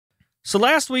So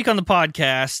last week on the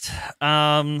podcast,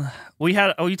 we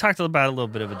talked about a little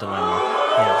bit of a dilemma.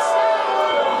 Yes.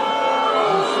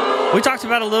 We talked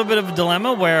about a little bit of a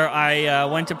dilemma where I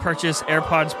went to purchase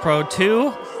AirPods Pro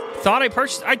 2.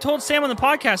 I told Sam on the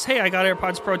podcast, hey, I got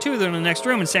AirPods Pro 2. They're in the next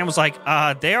room. And Sam was like,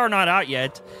 they are not out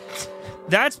yet.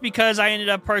 That's because I ended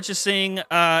up purchasing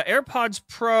AirPods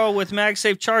Pro with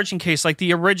MagSafe charging case, like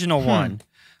the original one.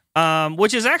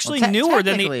 Which is actually newer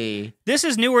than this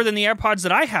is newer than the AirPods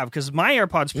that I have, because my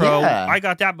AirPods Pro, I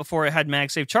got that before it had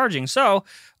MagSafe charging. So,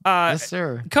 yes,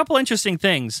 sir. A couple interesting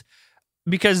things,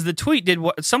 because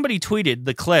somebody tweeted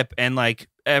the clip, and like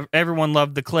everyone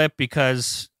loved the clip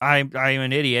because I am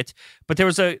an idiot. But there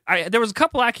was a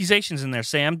couple accusations in there,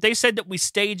 Sam. They said that we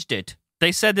staged it.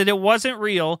 They said that it wasn't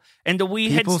real, and that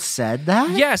People said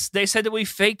that? Yes, they said that we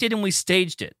faked it and we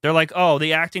staged it. They're like, oh,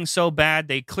 the acting's so bad,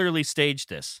 they clearly staged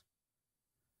this.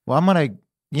 Well, I'm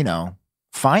gonna,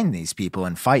 find these people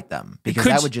and fight them, because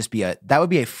that would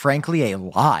be frankly a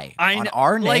lie on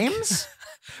our names.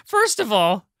 First of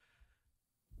all,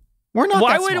 we're not.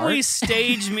 Why that would smart. we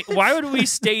stage me? Why would we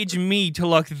stage me to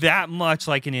look that much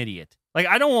like an idiot? Like,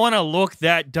 I don't want to look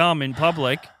that dumb in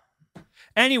public.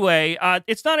 Anyway,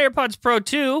 it's not AirPods Pro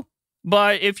 2,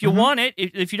 but if you want it,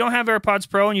 if you don't have AirPods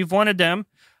Pro and you've wanted them,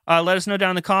 let us know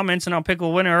down in the comments, and I'll pick a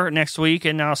winner next week,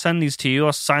 and I'll send these to you.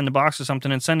 I'll sign the box or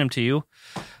something and send them to you,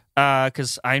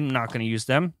 because I'm not going to use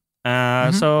them.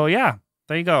 So, yeah,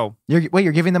 there you go.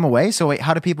 You're giving them away? So, wait,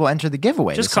 how do people enter the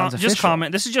giveaway? Just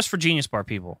comment. This is just for Genius Bar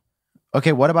people.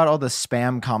 Okay, what about all the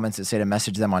spam comments that say to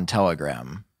message them on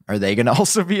Telegram? Are they going to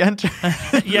also be entered?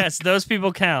 Yes, those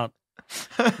people count.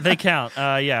 They count.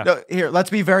 Yeah. No, here, let's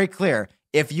be very clear.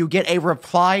 If you get a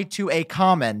reply to a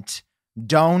comment,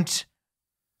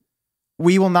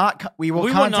 we will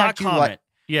contact you. Comment.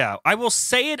 Yeah, I will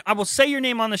say it. I will say your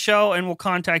name on the show, and we'll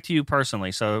contact you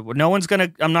personally. So I'm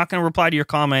not gonna reply to your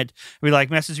comment. Be like,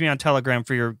 message me on Telegram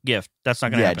for your gift. That's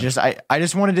not gonna happen. I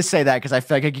just wanted to say that, because I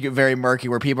feel like it could get very murky,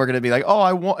 where people are gonna be like, oh,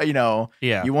 I want, you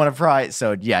want to prize.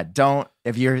 So yeah, don't.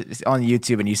 If you're on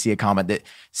YouTube and you see a comment that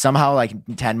somehow, like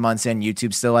 10 months in,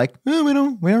 YouTube's still like, we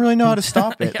don't really know how to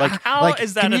stop it. How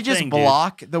is that? Can you just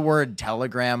block the word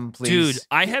Telegram, please? Dude,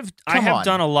 I have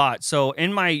done a lot. So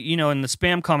in my, in the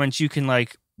spam comments, you can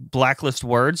like blacklist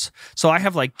words. So I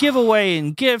have like giveaway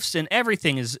and gifts, and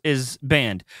everything is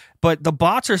banned. But the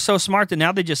bots are so smart that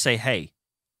now they just say, hey.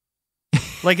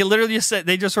 Like, it literally just said,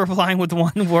 they just replying with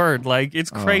one word. Like, it's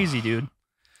crazy, dude.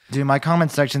 Dude, my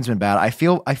comment section's been bad. I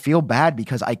feel bad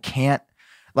because I can't,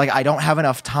 I don't have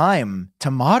enough time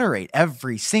to moderate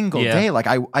every single day. Like,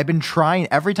 I've been trying.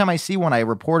 Every time I see one, I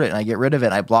report it and I get rid of it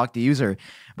and I block the user.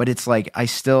 But it's like, I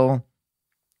still,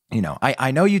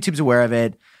 I know YouTube's aware of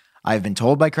it. I've been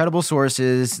told by credible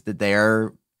sources that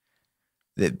there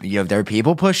are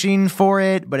people pushing for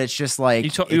it, but it's just like,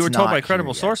 you were told by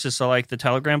credible sources. So like the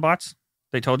Telegram bots,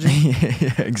 they told you?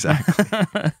 Yeah, exactly.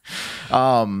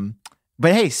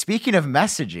 But hey, speaking of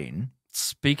messaging,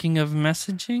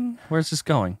 where's this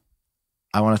going?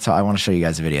 I want to show you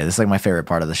guys a video. This is like my favorite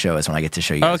part of the show, is when I get to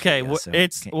show you guys okay,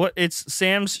 video, it's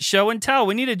Sam's show and tell.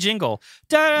 We need a jingle.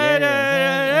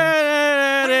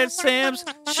 It's Sam's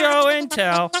show and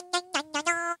tell.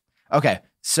 Okay,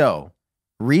 so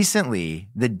recently,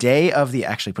 the day of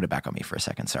actually put it back on me for a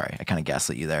second. Sorry, I kind of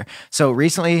gaslit you there. So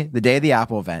recently, the day of the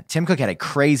Apple event, Tim Cook had a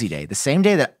crazy day. The same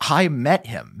day that I met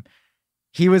him,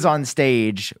 he was on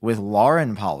stage with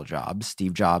Lauren Paul Jobs,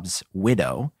 Steve Jobs'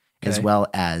 widow, as well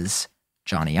as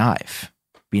Johnny Ive,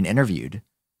 being interviewed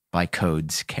by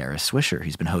Code's Kara Swisher,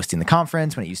 who's been hosting the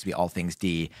conference when it used to be All Things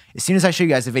D. As soon as I show you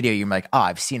guys the video, you're like,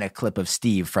 I've seen a clip of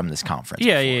Steve from this conference.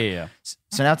 Yeah.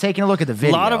 So now taking a look at the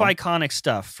video. A lot of iconic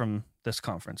stuff from this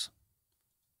conference.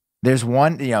 There's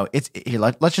one, let's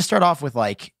just start off with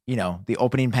the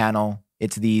opening panel.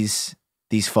 It's these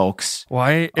folks.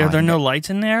 Why are there no lights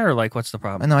in there, or like what's the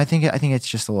problem? No, I think it's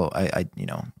just a little. I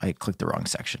clicked the wrong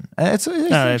section. It's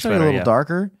actually a little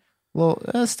darker.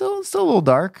 Still a little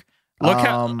dark. Look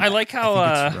how I like how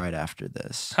I think it's right after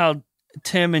this. How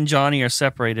Tim and Johnny are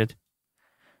separated.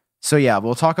 So yeah,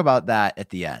 we'll talk about that at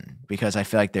the end, because I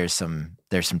feel like there's some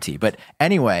tea. But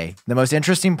anyway, the most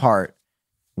interesting part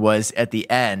was at the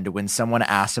end when someone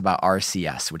asked about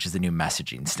RCS, which is the new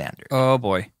messaging standard. Oh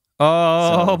boy.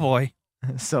 Boy.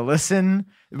 So listen,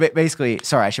 basically,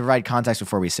 sorry, I should provide context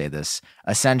before we say this.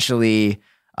 Essentially,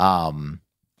 Apple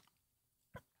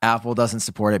doesn't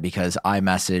support it because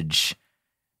iMessage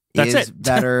is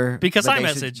better. Because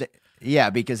iMessage.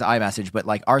 Because iMessage, but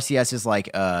like RCS is like,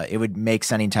 it would make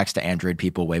sending text to Android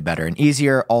people way better and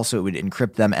easier. Also, it would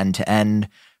encrypt them end to end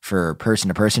for person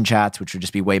to person chats, which would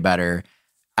just be way better.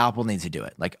 Apple needs to do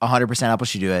it. Like 100% Apple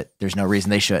should do it. There's no reason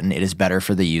they shouldn't. It is better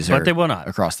for the user. But they will not.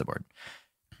 Across the board.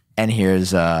 And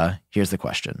here's the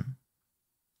question.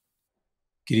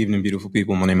 Good evening, beautiful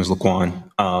people. My name is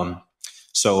Laquan.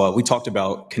 So we talked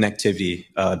about connectivity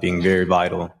being very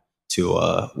vital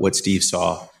to what Steve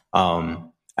saw.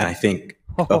 And I think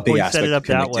a big aspect of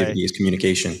connectivity is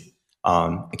communication.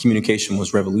 And communication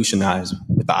was revolutionized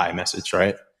with the iMessage,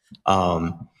 right?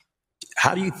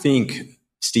 How do you think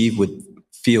Steve would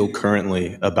feel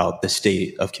currently about the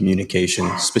state of communication,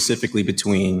 specifically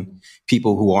between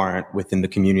people who aren't within the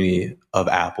community of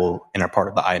Apple and are part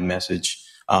of the iMessage,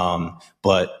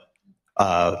 but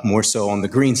more so on the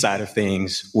green side of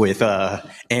things with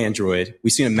Android?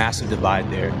 We've seen a massive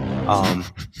divide there.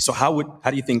 So how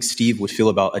do you think Steve would feel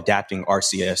about adapting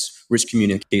RCS, rich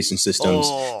communication systems,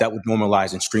 that would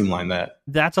normalize and streamline that?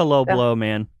 That's a low blow,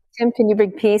 man. Tim, can you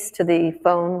bring peace to the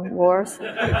phone wars?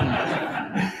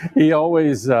 He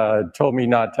always told me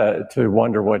not to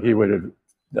wonder what he would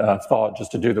have thought,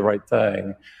 just to do the right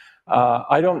thing.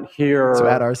 I don't hear so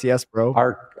add RCS, bro.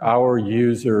 Our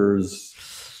users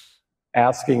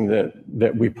asking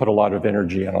that we put a lot of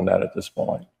energy in on that at this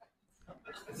point.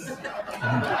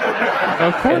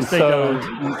 Of course they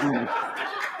don't.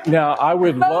 Now, I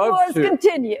would love to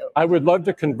continue. I would love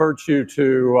to convert you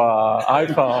to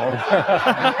iPhone.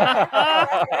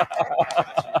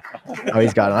 Oh,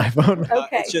 he's got an iPhone.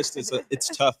 Okay. It's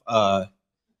tough.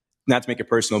 Not to make it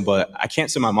personal, but I can't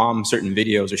send my mom certain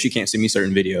videos, or she can't send me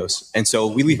certain videos, and so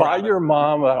we leave. Buy your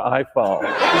mom an iPhone.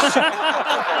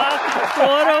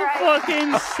 What a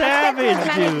fucking savage,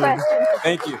 dude!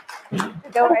 Thank you.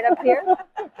 Go right up here.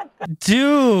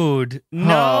 Dude,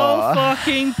 no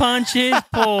fucking punches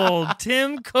pulled.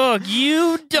 Tim Cook,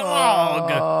 you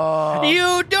dog.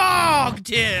 You dog,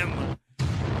 Tim.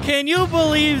 Can you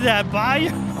believe that? Buy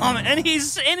your mom. And he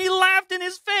laughed in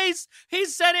his face. He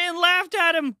said it and laughed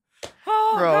at him.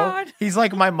 Oh, bro, God. He's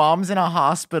like, my mom's in a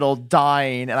hospital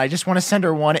dying, and I just want to send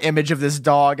her one image of this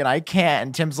dog, and I can't.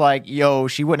 And Tim's like, yo,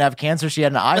 she wouldn't have cancer. She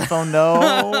had an iPhone, no.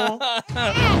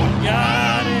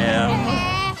 Got him.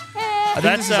 I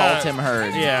think this is all Tim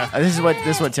heard. Yeah. This is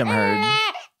what Tim heard.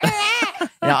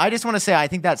 Now, I just want to say, I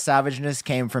think that savageness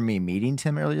came from me meeting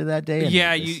Tim earlier that day. And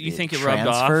Yeah, you think it rubbed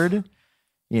off?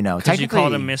 You know, because you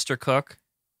called him Mr. Cook.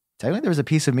 Technically, there was a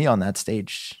piece of me on that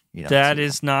stage. You know, that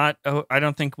is not. Oh, I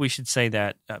don't think we should say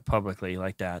that publicly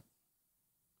like that.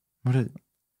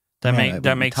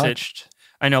 That makes it.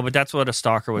 I know, but that's what a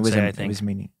stalker would say. I think. It was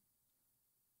meaning.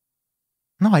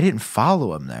 No, I didn't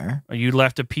follow him there. You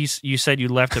left a piece. You said you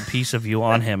left a piece of you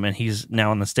on him, and he's now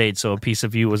on the stage. So a piece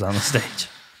of you was on the stage.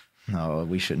 No,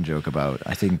 we shouldn't joke about.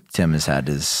 I think Tim has had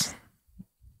his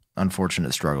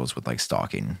unfortunate struggles with like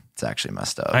stalking. It's actually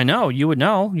messed up. I know. You would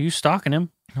know. You stalking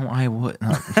him. No, I would. No.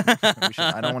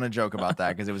 I don't want to joke about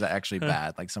that because it was actually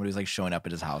bad. Like somebody was like showing up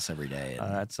at his house every day. And...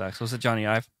 that sucks. Was it Johnny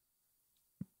Ive?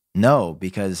 No,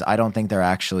 because I don't think they're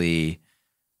actually.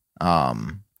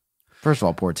 First of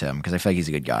all, poor Tim, because I feel like he's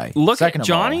a good guy. Look at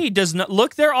Johnny does not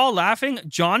look. They're all laughing.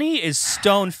 Johnny is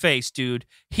stone faced, dude.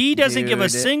 He doesn't give a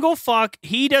single fuck.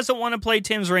 He doesn't want to play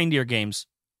Tim's reindeer games.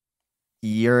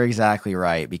 You're exactly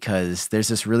right, because there's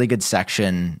this really good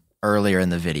section earlier in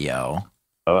the video.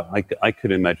 I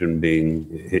could imagine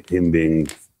him being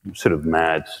sort of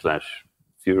mad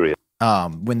 / furious.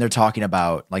 When they're talking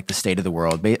about like the state of the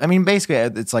world. I mean, basically,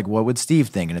 it's like, what would Steve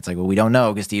think? And it's like, well, we don't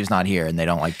know because Steve's not here, and they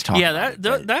don't like to talk. Yeah,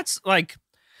 that's like,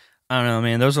 I don't know,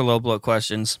 man. Those are low blow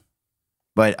questions.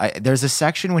 But there's a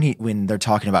section when they're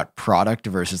talking about product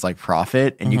versus like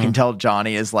profit, and you can tell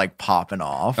Johnny is like popping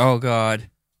off. Oh God.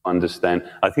 Understand.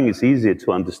 I think it's easier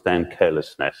to understand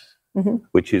carelessness,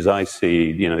 which is I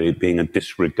see, it being a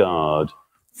disregard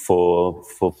for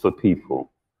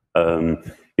people.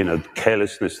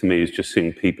 Carelessness to me is just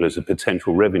seeing people as a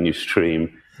potential revenue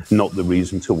stream, not the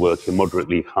reason to work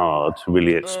immoderately hard to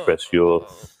really express your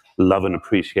love and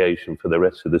appreciation for the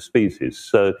rest of the species.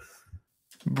 So,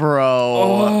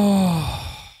 bro,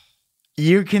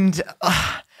 you can.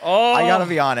 I gotta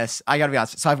be honest.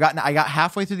 So I got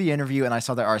halfway through the interview and I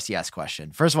saw the RCS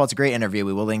question. First of all, it's a great interview.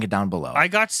 We will link it down below. I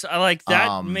got like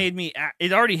that made me.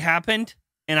 It already happened,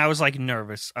 and I was like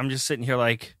nervous. I'm just sitting here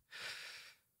like.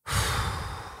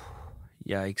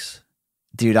 Yikes.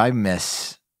 Dude, I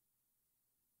miss.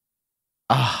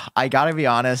 I gotta be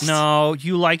honest. No,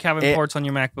 you like having ports on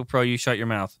your MacBook Pro. You shut your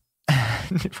mouth.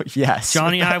 Yes.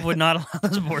 Johnny Ive would not allow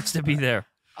those ports to be there.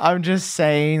 I'm just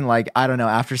saying, like, I don't know.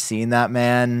 After seeing that,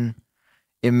 man,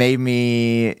 it made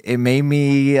me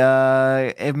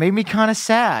kind of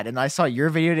sad. And I saw your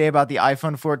video today about the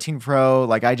iPhone 14 Pro.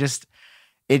 Like,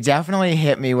 it it definitely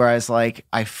hit me where I was like,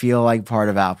 I feel like part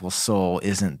of Apple's soul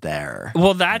isn't there.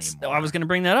 Well, that's anymore. I was going to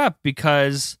bring that up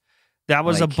because that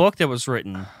was a Like- book that was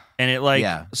written, and it like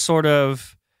Yeah. sort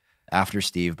of After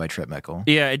Steve by Trip Mickle.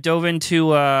 it dove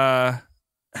into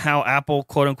how Apple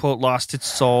quote unquote lost its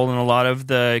soul, and a lot of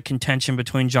the contention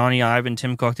between Johnny Ive and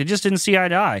Tim Cook. They just didn't see eye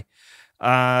to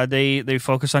eye. They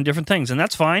focus on different things, and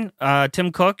that's fine.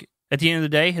 Tim Cook, at the end of the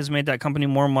day, has made that company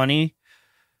more money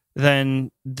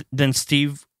than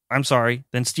Steve. I'm sorry,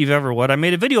 than Steve ever would. I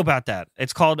made a video about that.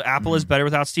 It's called "Apple is Better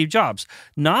Without Steve Jobs."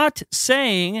 Not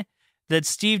saying that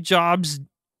Steve Jobs,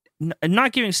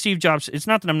 not giving Steve Jobs. It's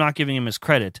not that I'm not giving him his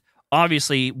credit.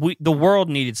 Obviously, the world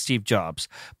needed Steve Jobs,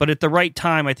 but at the right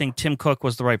time, I think Tim Cook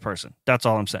was the right person. That's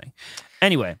all I'm saying.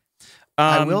 Anyway,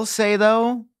 I will say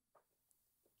though,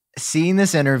 seeing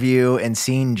this interview and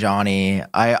seeing Johnny,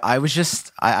 I was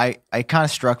just I kind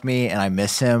of struck me, and I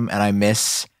miss him, and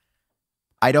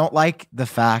I don't like the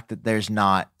fact that there's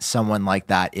not someone like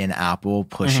that in Apple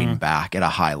pushing back at a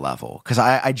high level, because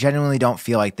I genuinely don't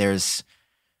feel like there's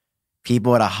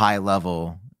people at a high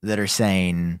level that are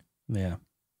saying, yeah.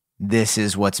 this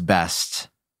is what's best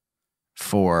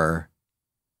for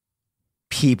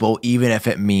people, even if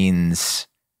it means,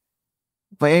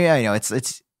 but yeah, you know,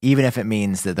 it's even if it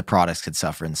means that the products could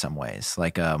suffer in some ways.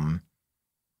 Like,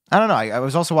 I don't know. I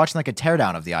was also watching like a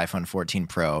teardown of the iPhone 14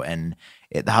 Pro, and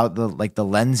how the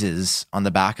lenses on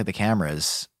the back of the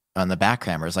cameras, on the back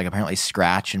cameras, like apparently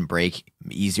scratch and break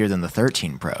easier than the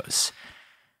 13 Pros.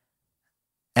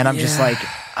 And I'm just like,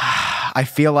 I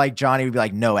feel like Johnny would be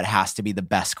like, no, it has to be the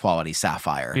best quality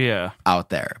Sapphire out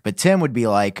there. But Tim would be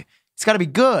like, it's got to be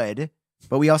good,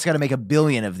 but we also got to make 1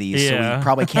 billion of these. So we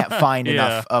probably can't find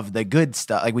enough of the good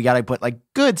stuff. Like we got to put like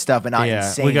good stuff and not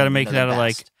insane. We got to make the that a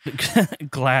best.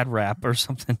 like Glad wrap or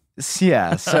something.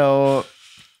 Yeah. So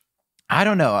I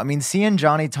don't know. I mean, seeing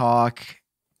Johnny talk,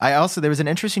 there was an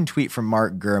interesting tweet from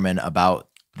Mark Gurman about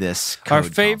this. Our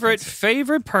code favorite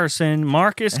conference. person,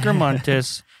 Marcus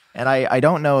Germontis. And I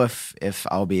don't know if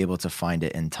I'll be able to find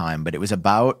it in time, but it was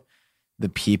about the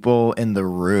people in the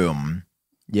room.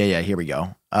 Yeah, here we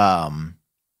go.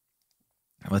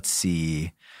 Let's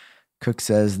see. Cook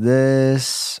says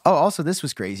this. Oh, also this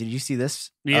was crazy. Did you see this?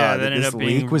 Yeah, that ended this up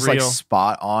being leak was real. like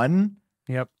spot on.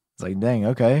 Yep. It's like, dang,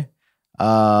 okay.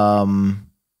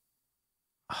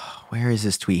 Where is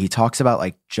this tweet? He talks about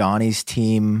like Johnny's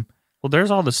team. Well,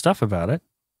 there's all the stuff about it.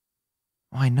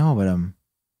 Oh, I know, but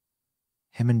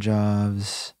him and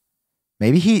Jobs.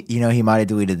 Maybe he might have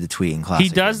deleted the tweet in classic. He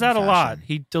does that a fashion. lot.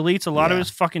 He deletes a lot of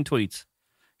his fucking tweets.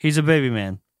 He's a baby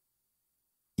man.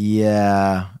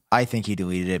 Yeah, I think he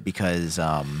deleted it because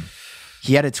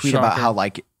he had a tweet about Shocker. how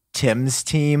like Tim's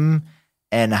team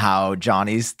and how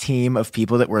Johnny's team of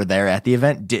people that were there at the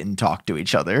event didn't talk to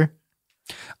each other.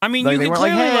 I mean, Like, you they can weren't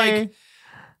like, clearly "Hey." like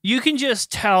you can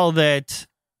just tell that,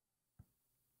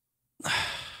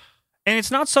 and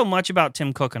it's not so much about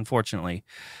Tim Cook, unfortunately.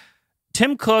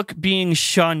 Tim Cook being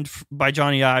shunned by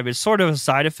Johnny Ive is sort of a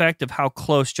side effect of how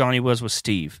close Johnny was with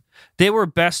Steve. They were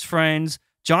best friends.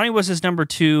 Johnny was his number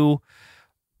 2,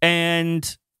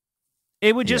 and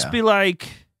it would just be like,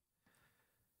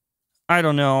 I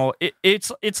don't know.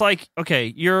 It's like,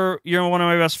 okay, you're one of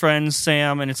my best friends,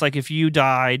 Sam, and it's like if you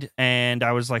died and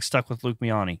I was like stuck with Luke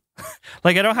Miani.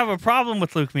 Like, I don't have a problem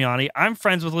with Luke Miani. I'm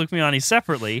friends with Luke Miani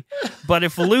separately, but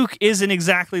if Luke isn't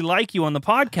exactly like you on the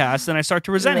podcast, then I start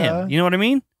to resent him. You know what I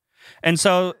mean? And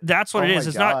so that's what it is.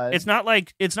 It's not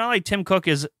like Tim Cook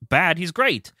is bad. He's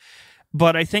great,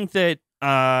 but I think that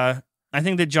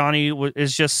Johnny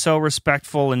is just so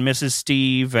respectful and misses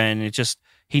Steve, and it just.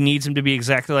 He needs him to be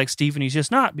exactly like Steve, and he's just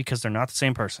not, because they're not the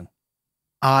same person.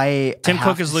 Tim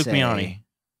Cook is Luke Miani.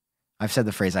 I've said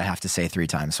the phrase I have to say 3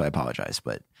 times, so I apologize.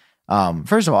 But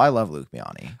first of all, I love Luke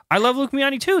Miani. I love Luke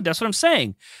Miani too. That's what I'm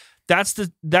saying. That's the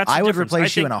I would difference.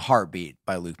 replace you in a heartbeat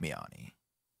by Luke Miani.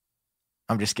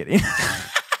 I'm just kidding. You thought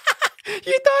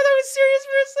I was serious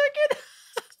for a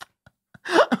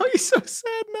second? Oh, you're so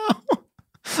sad now.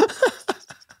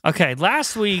 Okay,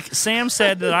 last week, Sam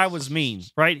said that I was mean,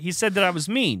 right? He said that I was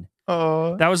mean.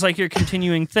 Oh, That was like your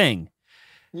continuing thing.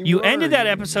 You ended that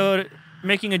episode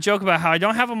making a joke about how I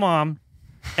don't have a mom,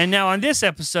 and now on this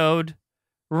episode,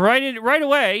 right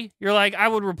away, you're like, I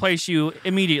would replace you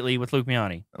immediately with Luke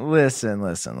Miani.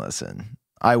 Listen.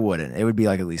 I wouldn't. It would be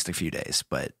like at least a few days,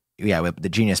 but yeah, the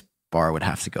Genius Bar would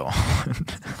have to go on.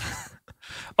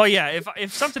 Oh yeah,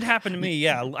 if something happened to me,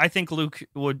 yeah, I think Luke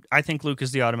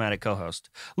is the automatic co-host.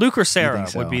 Luke or Sarah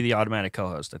so? would be the automatic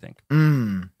co-host, I think.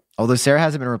 Although Sarah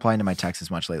hasn't been replying to my texts as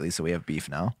much lately, so we have beef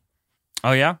now.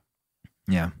 Oh yeah?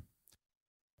 Yeah.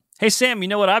 Hey Sam, you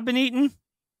know what I've been eating?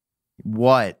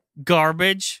 What?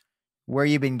 Garbage. where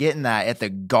you been getting that? At the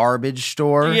garbage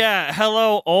store? Yeah,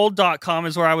 helloold.com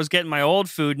is where I was getting my old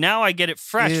food. Now I get it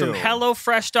fresh from Ew.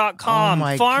 hellofresh.com. Oh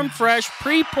my Farm God. fresh,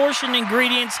 pre-portioned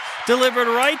ingredients delivered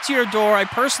right to your door. I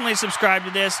personally subscribe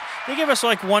to this. They give us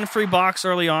like one free box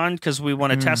early on because we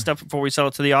want to test stuff before we sell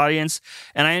it to the audience.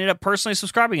 And I ended up personally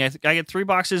subscribing. I get 3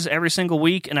 boxes every single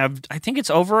week, and I think it's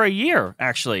over a year,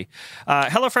 actually.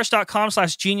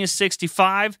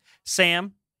 HelloFresh.com/Genius65.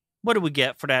 Sam, what do we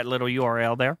get for that little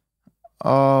URL there?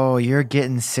 Oh, you're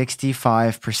getting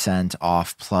 65%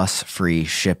 off plus free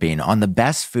shipping on the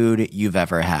best food you've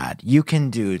ever had. You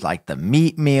can do like the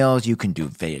meat meals, you can do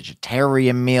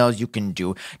vegetarian meals, you can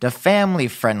do the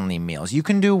family-friendly meals. You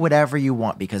can do whatever you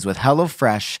want because with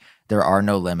HelloFresh, there are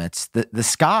no limits. The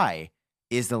sky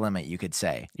is the limit, you could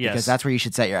say. Yes. Because that's where you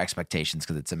should set your expectations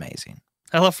because it's amazing.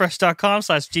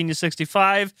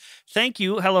 HelloFresh.com/Genius65. Thank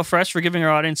you, HelloFresh, for giving our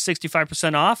audience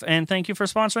 65% off, and thank you for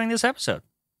sponsoring this episode.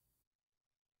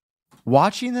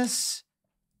 Watching this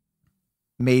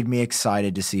made me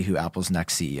excited to see who Apple's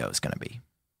next CEO is going to be.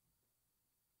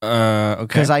 Okay.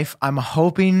 Because I'm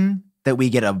hoping that we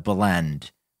get a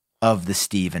blend of the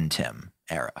Steve and Tim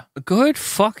era. Good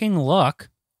fucking luck.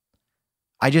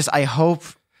 I hope.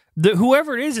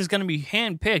 Whoever it is going to be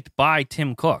handpicked by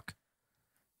Tim Cook.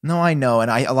 No, I know. And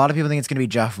a lot of people think it's going to be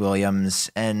Jeff Williams.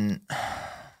 And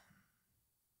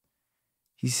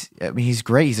he's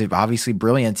great. He's obviously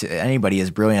brilliant. Anybody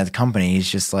is brilliant at the company. He's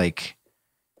just like,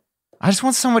 I just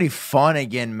want somebody fun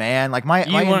again, man. Like my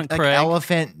want like Craig.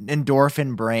 elephant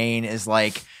endorphin brain is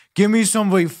like, give me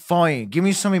somebody funny. Give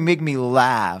me somebody make me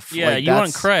laugh. Yeah, Like, you want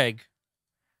that's- Craig.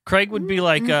 Craig would be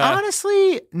like,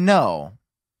 honestly, no.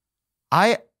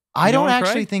 I You don't want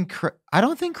actually think I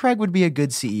don't think Craig would be a good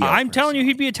CEO. I'm telling you,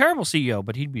 he'd personally. be a terrible CEO,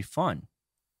 but he'd be fun.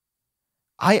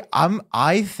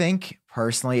 I think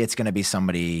personally it's going to be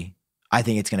somebody. I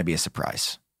think it's going to be a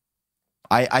surprise.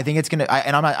 I think it's going to.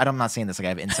 And I'm not saying this like I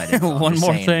have inside info. I'm One just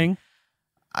more saying, thing.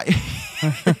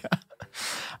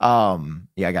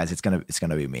 Yeah, guys, it's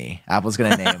gonna be me. Apple's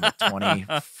gonna name a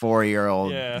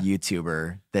 24-year-old Yeah.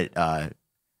 YouTuber that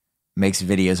makes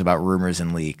videos about rumors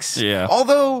and leaks. Yeah.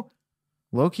 Although,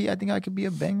 low-key, I think I could be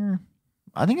a banger.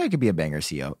 I think I could be a banger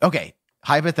CEO. Okay,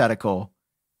 hypothetical.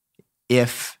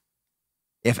 If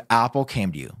Apple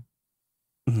came to you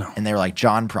No. and they were like,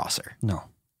 John Prosser, No.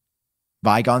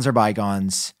 bygones are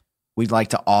bygones. We'd like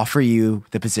to offer you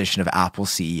the position of Apple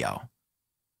CEO.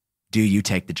 Do you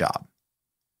take the job?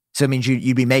 So it means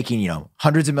you'd be making,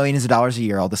 hundreds of millions of dollars a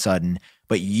year all of a sudden,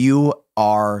 but you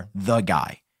are the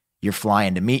guy. You're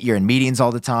flying to meet, you're in meetings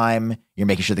all the time. You're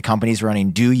making sure the company's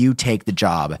running. Do you take the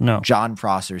job? No. John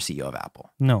Prosser, CEO of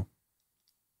Apple. No.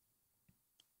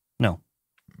 No.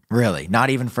 Really? Not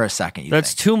even for a second, you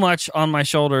That's think? too much on my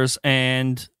shoulders,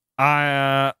 and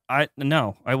I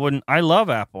wouldn't. I love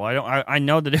Apple. I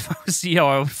know that if I was CEO,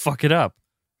 I would fuck it up.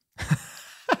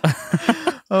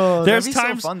 Oh, There's that'd be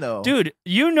times, so fun though. dude.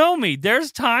 You know me.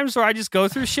 There's times where I just go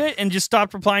through shit and just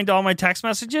stop replying to all my text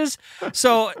messages.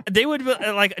 So they would be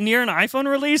like near an iPhone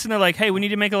release, and they're like, "Hey, we need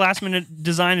to make a last minute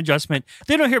design adjustment."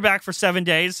 They don't hear back for 7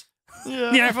 days.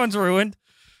 Yeah. The iPhone's ruined.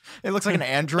 It looks like an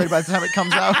Android by the time it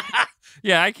comes out.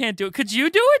 Yeah, I can't do it. Could you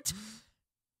do it?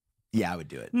 Yeah, I would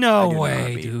do it. No I'd do it in a way,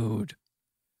 heartbeat. dude.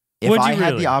 If Would I you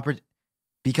had really? the opportunity,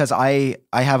 because I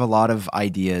have a lot of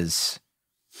ideas.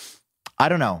 I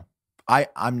don't know.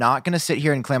 I'm not going to sit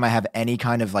here and claim I have any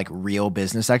kind of like real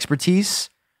business expertise.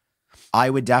 I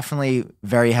would definitely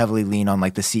very heavily lean on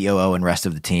like the COO and rest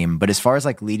of the team. But as far as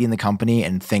like leading the company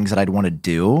and things that I'd want to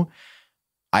do,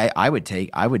 I would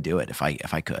do it if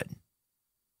I could.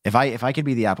 If I could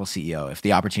be the Apple CEO, if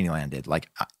the opportunity landed, like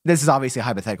this is obviously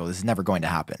hypothetical. This is never going to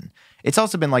happen. It's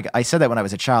also been like, I said that when I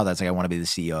was a child, I was like, I want to be the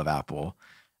CEO of Apple.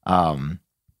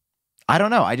 I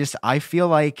don't know. I feel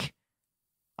like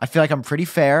I'm pretty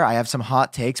fair. I have some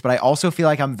hot takes, but I also feel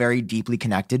like I'm very deeply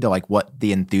connected to like what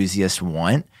the enthusiasts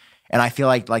want. And I feel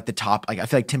like I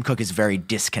feel like Tim Cook is very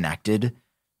disconnected.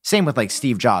 Same with like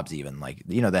Steve Jobs, even like,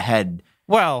 the head,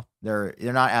 Well, they're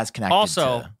not as connected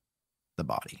Also- to the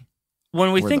body.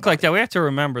 when we Or think the like body. that, we have to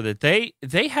remember that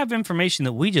they have information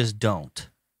that we just don't.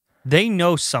 They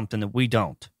know something that we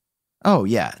don't. Oh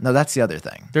yeah. No, that's the other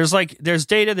thing. There's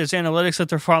data, there's analytics that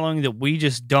they're following that we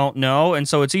just don't know. And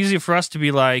so it's easy for us to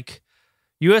be like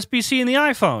USB-C in the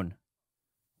iPhone.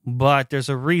 But there's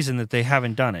a reason that they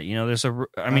haven't done it.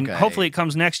 Okay. Hopefully it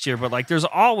comes next year, but like there's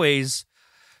always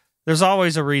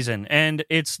a reason. And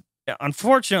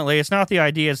unfortunately, it's not the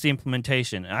idea, it's the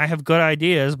implementation. I have good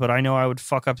ideas, but I know I would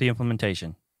fuck up the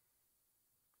implementation.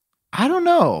 I don't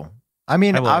know. I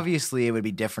mean, I will. obviously it would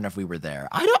be different if we were there.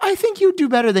 I think you'd do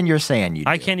better than you're saying you do.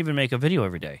 I can't even make a video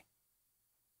every day.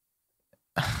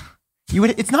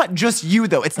 It's not just you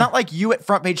though. It's not like you at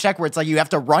Front Page Tech where it's like you have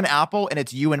to run Apple and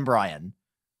it's you and Brian.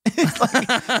 It's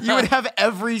like you would have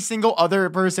every single other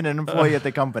person and employee at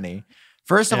the company.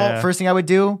 First of all, first thing I would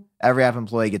do, every app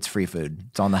employee gets free food.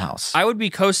 It's on the house. I would be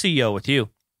co-CEO with you.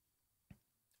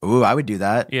 Ooh, I would do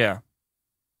that. Yeah.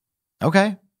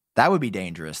 Okay. That would be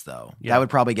dangerous, though. Yeah. That would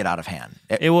probably get out of hand.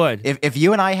 It would. If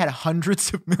you and I had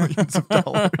hundreds of millions of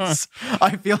dollars,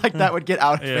 I feel like that would get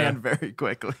out of hand very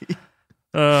quickly.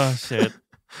 Oh, shit.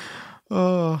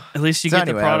 Oh. At least you So get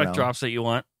anyway, the I don't product know. drops that you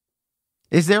want.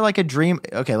 Is there like a dream?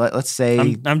 Okay, let's say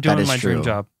I'm that doing is my dream true.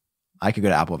 job. I could go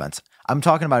to Apple events. I'm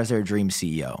talking about, is there a dream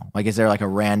CEO? Like, is there like a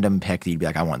random pick that you'd be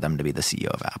like, I want them to be the CEO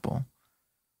of Apple?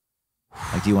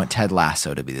 Like, do you want Ted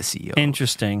Lasso to be the CEO?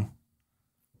 Interesting.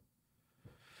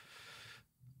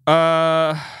 Who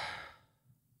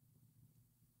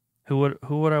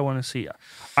would I want to see?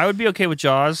 I would be okay with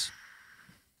Jaws.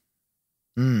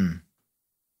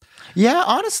 Yeah,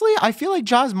 honestly, I feel like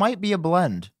Jaws might be a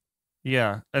blend.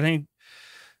 Yeah, I think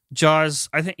Jaws.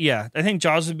 I think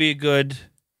Jaws would be a good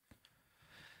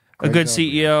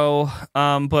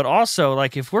CEO. But also,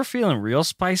 like, if we're feeling real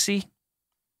spicy,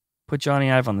 put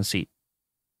Johnny Ive on the seat.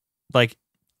 Like,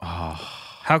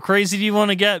 how crazy do you want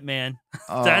to get, man?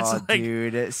 That's like,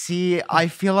 dude. See, I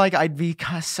feel like I'd be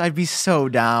so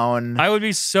down. I would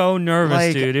be so nervous,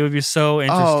 Like, dude. It would be so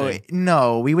interesting.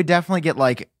 No, we would definitely get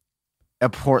like a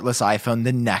portless iPhone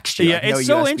the next year. Yeah, like, no it's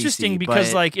so USB-C, interesting because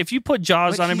but- like if you put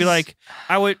Jaws but on, I'd be he's-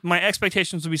 like, my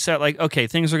expectations would be set like, okay,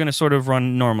 things are going to sort of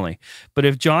run normally. But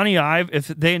if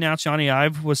they announced Johnny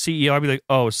Ive was CEO, I'd be like,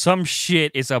 oh, some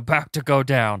shit is about to go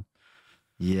down.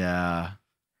 Yeah.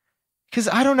 Because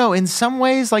I don't know, in some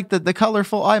ways, like the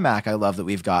colorful iMac I love that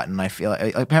we've gotten, I feel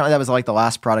like apparently that was like the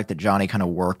last product that Johnny kind of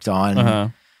worked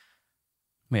on.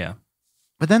 Yeah.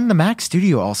 But then the Mac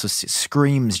Studio also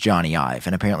screams Johnny Ive,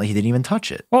 and apparently he didn't even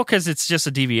touch it. Well, because it's just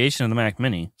a deviation of the Mac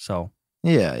Mini. So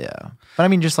Yeah. But I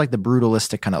mean, just like the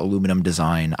brutalistic kind of aluminum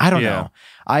design. I don't know.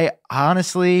 I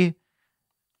honestly,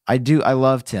 I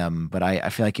love Tim, but I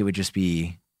feel like it would just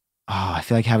be, I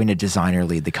feel like having a designer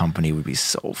lead the company would be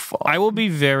so fun. I will be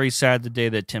very sad the day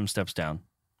that Tim steps down,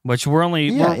 which we're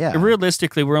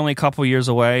realistically, we're only a couple years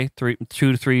away, 2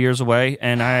 to 3 years away.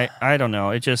 And I don't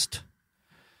know. It just,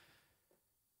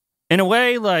 in a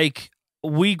way, like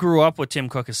we grew up with Tim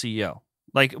Cook as CEO.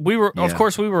 Like of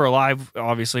course we were alive,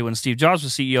 obviously, when Steve Jobs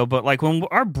was CEO, but like when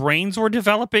our brains were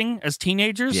developing as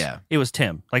teenagers, it was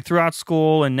Tim, like throughout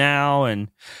school and now. And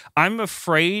I'm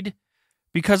afraid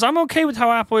because I'm okay with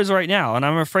how Apple is right now. And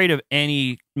I'm afraid of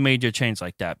any major change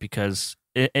like that because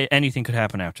anything could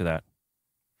happen after that.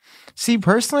 See,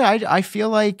 personally, I feel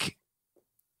like,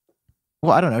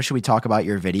 well, I don't know. Should we talk about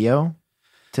your video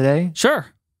today? Sure.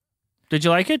 Did you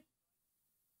like it?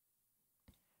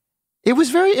 It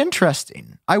was very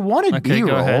interesting. I wanted Okay, go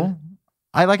B-roll. ahead.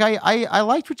 I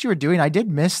liked what you were doing. I did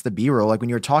miss the B-roll. Like when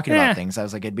you were talking about things, I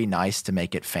was like, it'd be nice to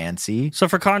make it fancy. So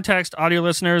for context, audio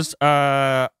listeners,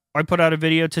 I put out a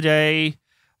video today.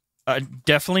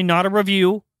 Definitely not a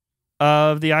review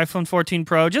of the iPhone 14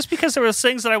 Pro, just because there was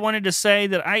things that I wanted to say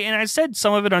that I said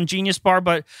some of it on Genius Bar,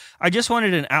 but I just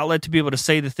wanted an outlet to be able to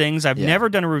say the things. I've never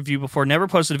done a review before, never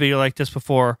posted a video like this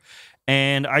before.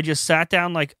 And I just sat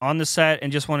down like on the set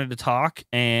and just wanted to talk.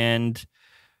 And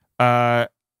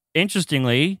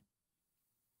interestingly,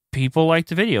 people liked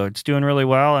the video. It's doing really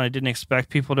well. And I didn't expect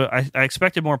people to, I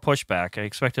expected more pushback. I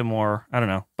expected more, I don't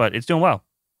know, but it's doing well.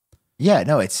 Yeah,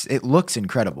 no, it looks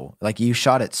incredible. Like you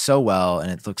shot it so well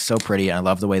and it looks so pretty. And I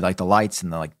love the way like the lights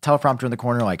and the like teleprompter in the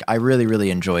corner. Like I really,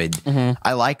 really enjoyed.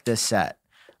 I like this set.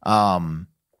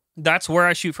 That's where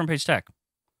I shoot from Page Tech.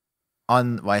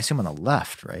 I assume on the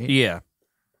left, right? Yeah.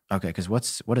 Okay, because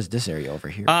what is this area over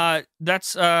here?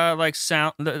 That's like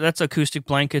sound. That's acoustic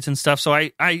blankets and stuff. So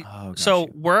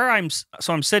I'm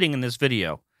sitting in this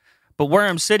video, but where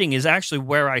I'm sitting is actually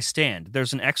where I stand.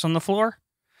 There's an X on the floor.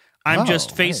 I'm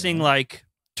just facing like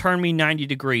turn me 90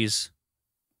 degrees,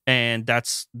 and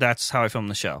that's how I film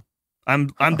the show. I'm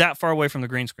that far away from the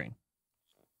green screen.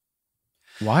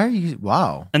 Why are you?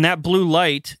 Wow. And that blue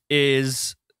light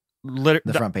is the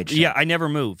front page. Yeah, I never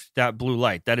moved that blue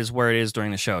light. That is where it is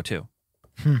during the show too.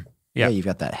 Yeah, you've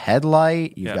got that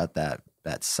headlight. You've got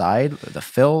that side, the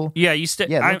fill. Yeah,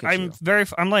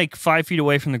 I'm like 5 feet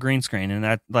away from the green screen, and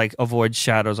that like avoids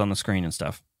shadows on the screen and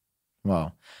stuff.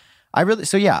 Wow. I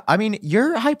mean,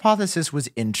 your hypothesis was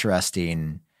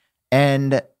interesting,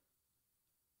 and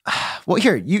well,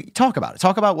 here you talk about it.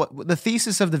 Talk about what the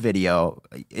thesis of the video.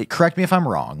 Correct me if I'm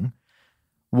wrong.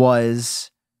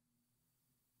 Was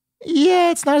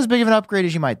it's not as big of an upgrade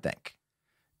as you might think.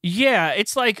 Yeah,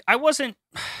 it's like I wasn't.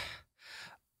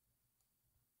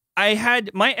 I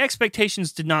had my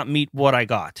expectations did not meet what I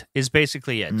got is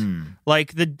basically it.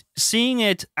 Like seeing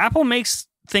it, Apple makes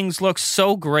things look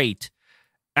so great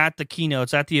at the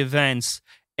keynotes, at the events,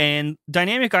 and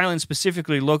Dynamic Island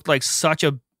specifically looked like such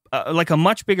a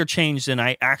much bigger change than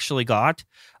I actually got.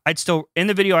 I'd still in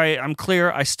the video. I'm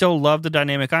clear. I still love the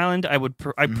Dynamic Island. I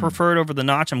prefer it over the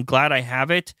Notch. I'm glad I have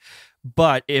it.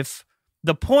 But if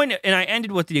the point, and I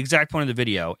ended with the exact point of the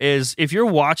video, is if you're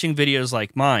watching videos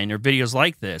like mine or videos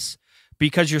like this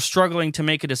because you're struggling to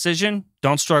make a decision,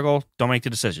 don't struggle. Don't make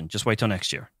the decision. Just wait till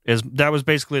next year. That was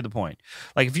basically the point.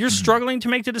 Like if you're struggling to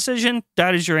make the decision,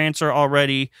 that is your answer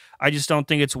already. I just don't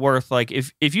think it's worth like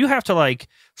if you have to like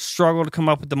struggle to come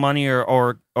up with the money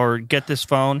or get this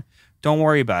phone, don't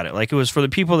worry about it. Like it was for the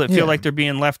people that feel like they're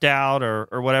being left out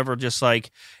or whatever. Just like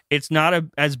it's not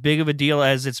as big of a deal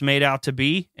as it's made out to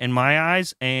be in my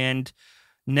eyes. And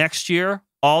next year,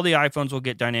 all the iPhones will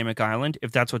get Dynamic Island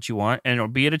if that's what you want, and it'll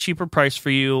be at a cheaper price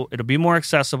for you. It'll be more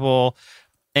accessible,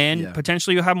 and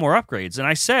potentially you'll have more upgrades. And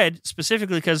I said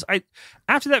specifically because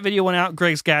after that video went out,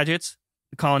 Greg's Gadgets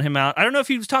calling him out. I don't know if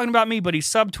he was talking about me, but he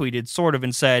subtweeted sort of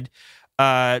and said,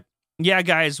 yeah,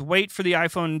 guys, wait for the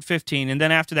iPhone 15. And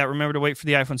then after that, remember to wait for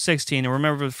the iPhone 16 and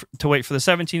remember to wait for the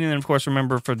 17. And then, of course,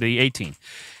 remember for the 18.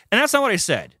 And that's not what I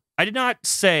said. I did not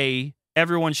say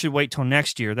everyone should wait till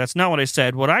next year. That's not what I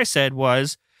said. What I said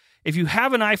was if you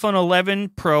have an iPhone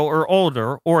 11 Pro or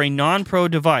older or a non-Pro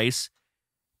device,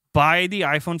 buy the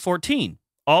iPhone 14.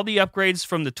 All the upgrades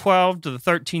from the 12 to the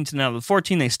 13 to now the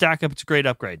 14, they stack up. It's a great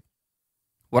upgrade.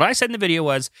 What I said in the video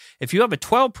was if you have a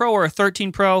 12 Pro or a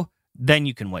 13 Pro, then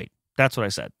you can wait. That's what I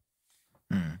said.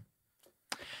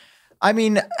 I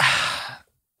mean,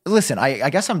 listen, I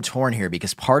guess I'm torn here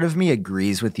because part of me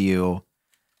agrees with you.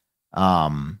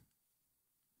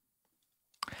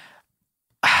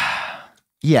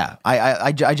 Yeah,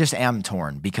 I just am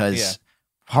torn because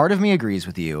part of me agrees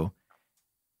with you,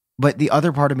 but the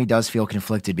other part of me does feel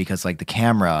conflicted because like the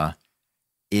camera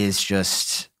is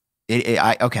just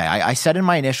I said in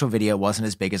my initial video it wasn't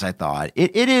as big as I thought.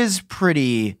 It is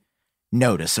pretty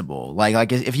noticeable.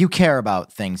 Like if you care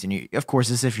about things, and you, of course,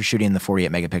 this is if you're shooting in the 48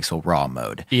 megapixel RAW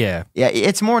mode. Yeah,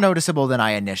 it's more noticeable than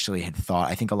I initially had thought.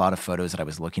 I think a lot of photos that I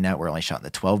was looking at were only shot in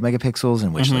the 12 megapixels,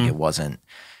 in which like it wasn't.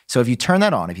 So if you turn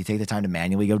that on, if you take the time to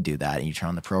manually go do that, and you turn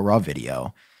on the Pro RAW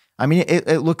video, I mean,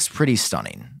 it looks pretty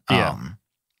stunning. Yeah.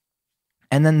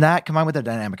 And then that combined with the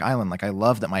Dynamic Island, like I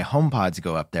love that my HomePods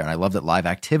go up there, and I love that Live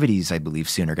Activities, I believe,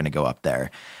 soon are going to go up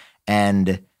there,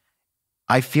 and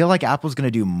I feel like Apple's going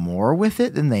to do more with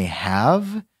it than they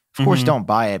have. Of course, don't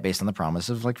buy it based on the promise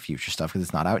of like future stuff because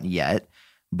it's not out yet.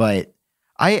 But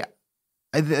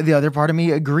the other part of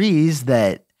me agrees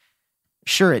that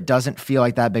sure, it doesn't feel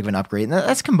like that big of an upgrade. And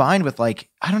that's combined with like,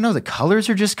 I don't know, the colors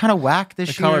are just kind of whack this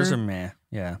year. The colors are meh.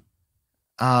 Yeah.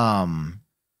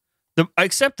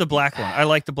 Except the black one. I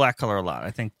like the black color a lot.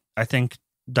 I think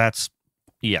that's,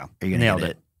 Are you gonna nailed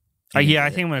it. I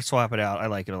think I'm going to swap it out. I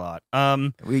like it a lot.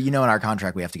 In our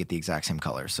contract, we have to get the exact same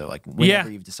color. So, like, whenever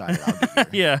you've decided, I'll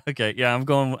get your... Okay. Yeah,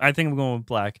 I think I'm going with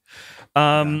black.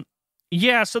 So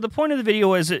the point of the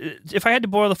video is if I had to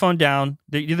boil the phone down,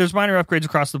 there's minor upgrades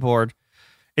across the board.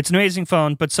 It's an amazing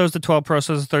phone, but so is the 12 Pro,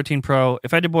 so is the 13 Pro.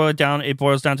 If I had to boil it down, it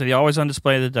boils down to the always-on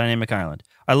display of the Dynamic Island.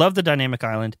 I love the Dynamic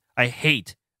Island. I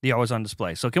hate the always-on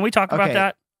display. So can we talk about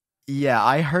that? Yeah,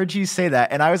 I heard you say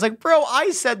that, and I was like, bro, I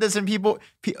said this, and people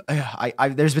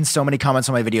there's been so many comments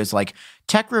on my videos like,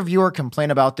 tech reviewer complain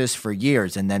about this for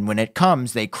years, and then when it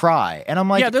comes, they cry. And I'm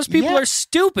like, those people are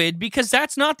stupid because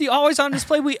that's not the always-on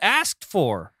display we asked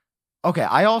for. Okay,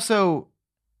 I also,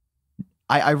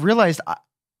 I realized,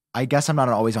 I guess I'm not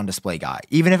an always-on display guy.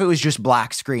 Even if it was just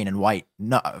black screen and white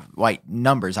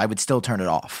numbers, I would still turn it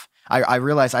off. I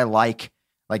realize I like,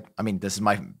 I mean, this is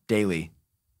my daily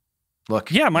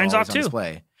look. Yeah, mine's off too.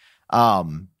 Display.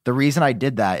 The reason I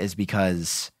did that is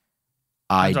because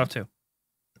mine's off too.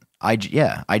 I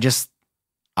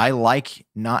like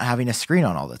not having a screen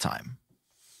on all the time.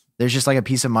 There's just like a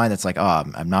peace of mind that's like, oh,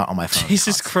 I'm not on my phone.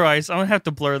 Jesus Christ, I'm gonna have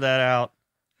to blur that out.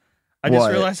 I just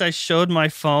realized I showed my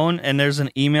phone and there's an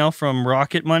email from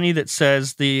Rocket Money that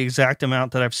says the exact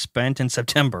amount that I've spent in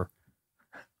September.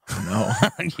 Oh,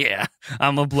 no. Yeah,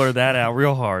 I'm gonna blur that out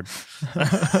real hard.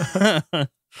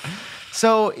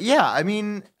 So, yeah, I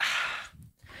mean,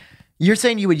 you're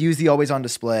saying you would use the always-on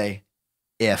display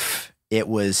if it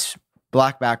was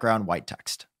black background, white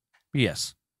text.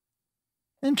 Yes.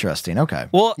 Interesting. Okay.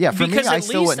 Well, yeah, for me, I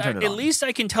still wouldn't turn it on. At least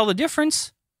I can tell the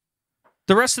difference.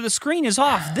 The rest of the screen is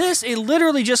off. This, it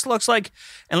literally just looks like,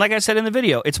 and like I said in the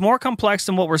video, it's more complex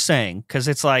than what we're saying because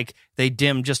it's like they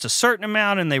dim just a certain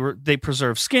amount and they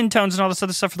preserve skin tones and all this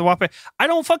other stuff for the wallpaper. I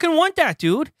don't fucking want that,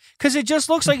 dude, because it just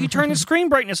looks like you turn the screen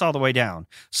brightness all the way down.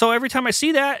 So every time I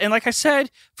see that, and like I said,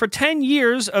 for 10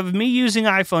 years of me using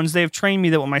iPhones, they've trained me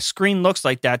that when my screen looks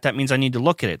like that, that means I need to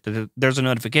look at it. That there's a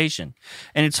notification.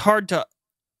 And it's hard to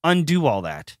undo all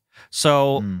that.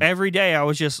 So every day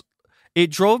it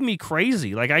drove me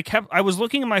crazy. Like I was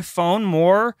looking at my phone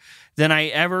more than I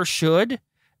ever should,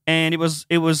 and it was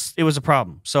a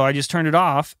problem. So I just turned it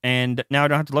off, and now I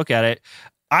don't have to look at it.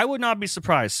 I would not be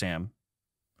surprised, Sam.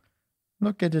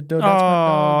 Look at it, though. That's my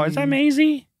doggy. Is that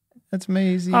Maisie? That's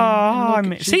Maisie.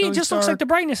 See, it just looks like the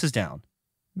brightness is down.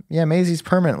 Yeah, Maisie's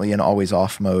permanently in always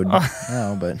off mode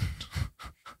now, but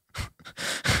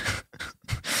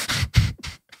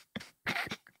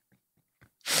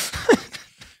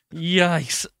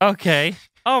Yikes. Okay.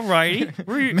 All righty.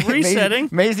 Resetting.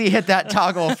 Maisie hit that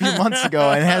toggle a few months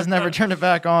ago and has never turned it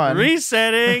back on.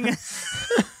 Resetting.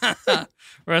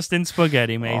 Rest in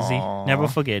spaghetti, Maisie. Aww. Never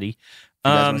forgetty. If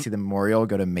you guys want to see the memorial,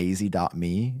 go to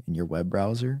maisie.me in your web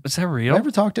browser. Is that real? Have I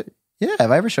ever talked to? Yeah,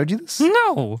 have I ever showed you this?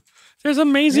 No. There's a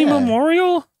Maisie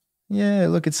memorial? Yeah,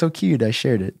 look, it's so cute. I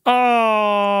shared it.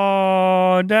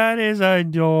 Oh, that is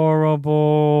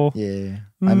adorable. Yeah.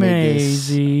 I made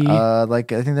Maisie. this, I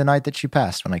think the night that she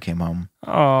passed when I came home.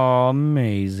 Oh,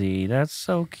 Maisie. That's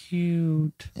so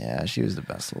cute. Yeah, she was the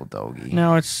best little doggy.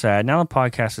 Now it's sad. Now the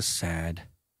podcast is sad.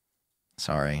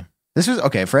 Sorry. This was,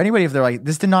 okay, for anybody if they're like,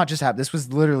 this did not just happen. This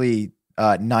was literally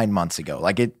 9 months ago.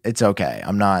 Like, it's okay.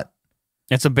 I'm not.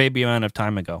 It's a baby amount of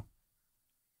time ago.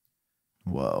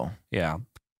 Whoa. Yeah.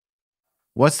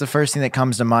 What's the first thing that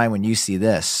comes to mind when you see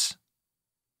this?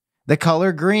 The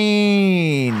color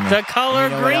green. The color You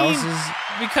know what green. else is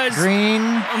Because green?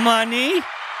 money.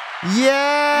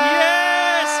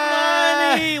 Yeah.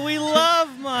 Yes, money. We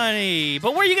love money.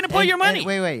 But where are you going to put your money?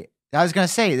 Wait. I was going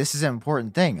to say, this is an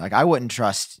important thing. Like, I wouldn't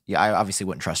trust, I obviously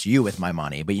wouldn't trust you with my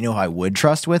money, but you know who I would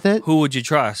trust with it? Who would you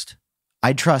trust?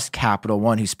 I'd trust Capital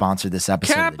One, who sponsored this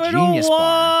episode of the Capital Genius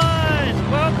Bar.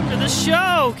 One. Welcome to the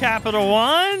show, Capital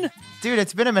One. Dude,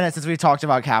 it's been a minute since we talked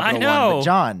about Capital I know. One. But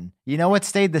John, you know what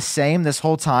stayed the same this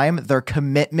whole time? Their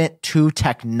commitment to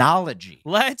technology.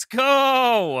 Let's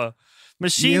go.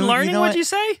 Machine learning, know would what? you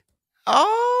say?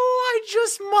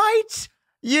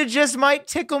 You just might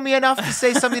tickle me enough to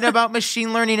say something about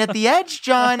machine learning at the edge,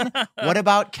 John. What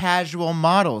about casual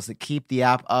models that keep the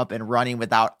app up and running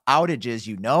without outages?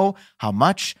 You know how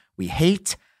much we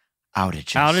hate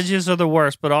outages. Outages are the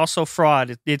worst, but also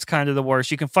fraud. It's kind of the worst.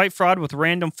 You can fight fraud with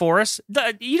random forests.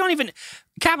 You don't even.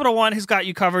 Capital One has got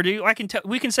you covered.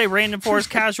 We can say random forest,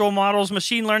 casual models,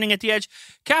 machine learning at the edge.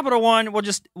 Capital One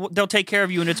they'll take care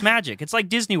of you, and it's magic. It's like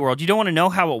Disney World. You don't want to know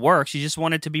how it works. You just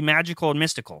want it to be magical and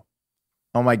mystical.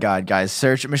 Oh my God, guys!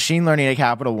 Search machine learning at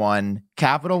Capital One.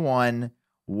 Capital One.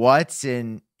 What's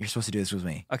in? You're supposed to do this with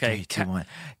me. Okay. 3, 2, 1.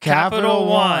 Capital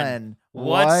One.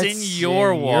 What's in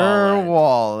your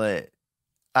wallet?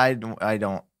 I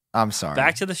don't. I'm sorry.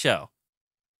 Back to the show.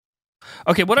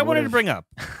 Okay, what I wanted to bring up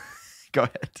Go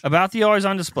ahead. about the always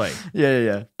on display.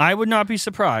 Yeah. I would not be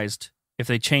surprised if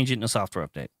they change it in a software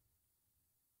update.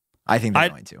 I think they're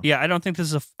going to. Yeah, I don't think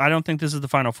this is the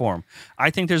final form. I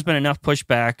think there's been enough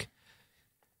pushback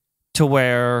to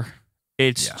where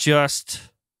it's just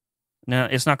no,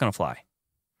 it's not going to fly.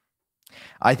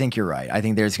 I think you're right. I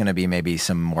think there's going to be maybe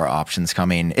some more options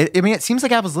coming. It seems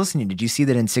like Apple's listening. Did you see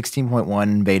that in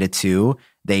 16.1 beta 2,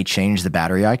 they changed the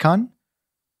battery icon?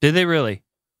 Did they really?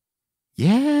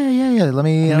 Yeah. Let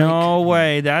me. No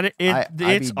way.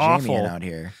 It's be awful. Jamie out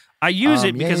here. I use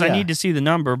it because I yeah. need to see the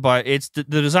number, but it's the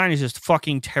design is just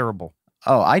fucking terrible.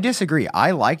 Oh, I disagree.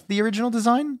 I liked the original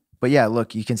design, but yeah,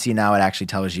 look, you can see now it actually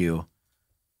tells you.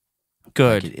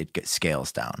 Good. Like it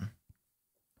scales down,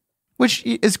 which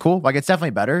is cool. Like, it's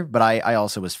definitely better, but I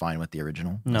also was fine with the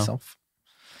original myself.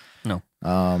 No.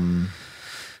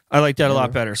 I like that a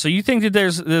lot better. So you think that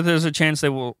there's a chance they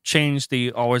will change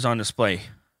the always on display?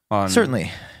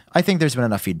 Certainly. I think there's been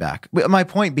enough feedback. My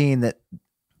point being that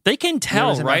they can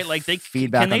tell, enough right? Like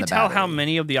feedback can they on the tell how battery.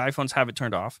 many of the iPhones have it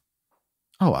turned off?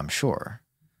 Oh, I'm sure.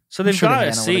 So they've got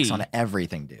to analytics see on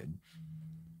everything, dude.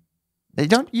 They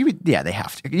don't. Yeah, they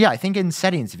have to. Yeah, I think in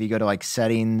settings, if you go to like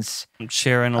settings,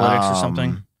 share analytics or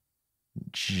something.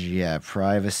 Yeah,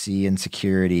 privacy and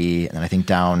security, and then I think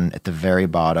down at the very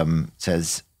bottom it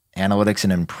says analytics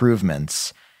and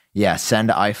improvements. Yeah, send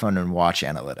to iPhone and watch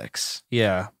analytics.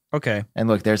 Yeah. Okay. And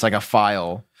look, there's like a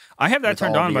file. I have that with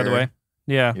turned all on, by the your- way.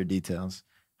 Yeah. Your details.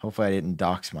 Hopefully, I didn't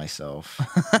dox myself.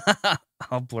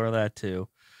 I'll blur that too.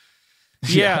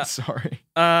 Yeah. Sorry.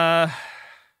 I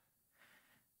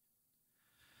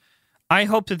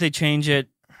hope that they change it.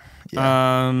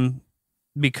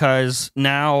 Because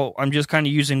now I'm just kind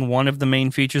of using one of the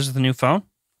main features of the new phone,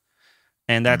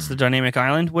 and that's the dynamic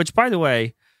island, which, by the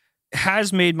way,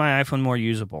 has made my iPhone more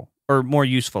usable or more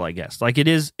useful, I guess. Like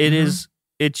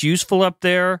it's useful up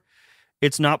there.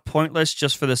 It's not pointless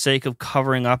just for the sake of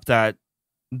covering up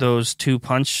those two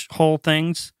punch hole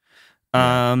things.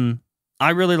 I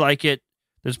really like it.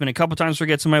 There's been a couple times where it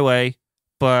gets in my way,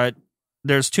 but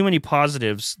there's too many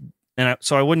positives. And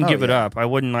so I wouldn't give it up. I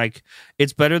wouldn't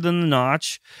it's better than the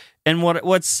notch. And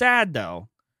what's sad, though,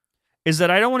 is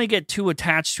that I don't want to get too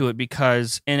attached to it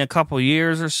because in a couple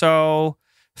years or so,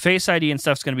 Face ID and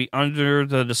stuff's going to be under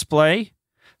the display.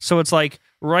 So it's like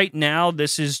right now,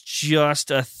 this is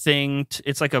just a thing.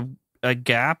 It's like a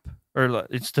gap, or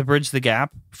it's to bridge the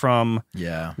gap from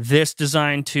this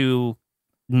design to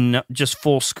just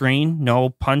full screen, no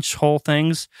punch hole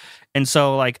things. And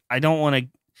so I don't want to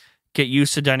get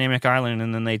used to Dynamic Island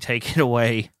and then they take it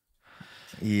away.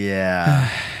 Yeah.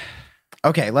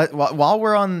 Okay, while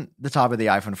we're on the top of the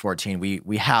iPhone 14,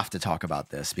 we have to talk about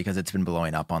this because it's been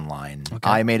blowing up online. Okay.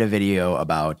 I made a video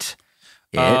about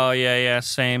it. Oh, yeah,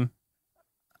 same.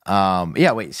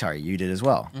 Yeah, wait, sorry, you did as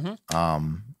well.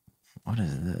 Mm-hmm. What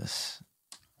is this?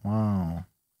 Wow,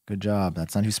 good job.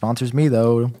 That's not who sponsors me,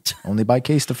 though. Only by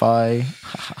Casetify.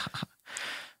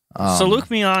 So Luke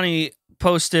Miani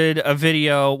posted a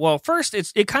video. Well, first,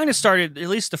 it kind of started, at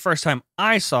least the first time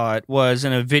I saw it, was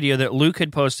in a video that Luke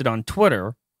had posted on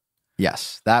Twitter.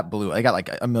 Yes, that blew. I got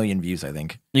 1 million views, I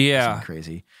think. Yeah. Something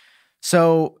crazy.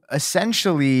 So,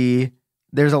 essentially,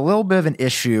 there's a little bit of an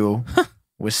issue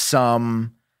with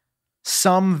some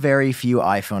very few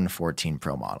iPhone 14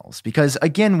 Pro models. Because,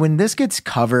 again, when this gets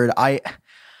covered, I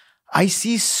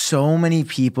see so many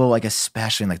people,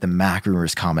 especially in the Mac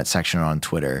Rumors comment section on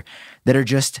Twitter, that are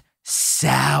just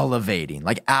salivating,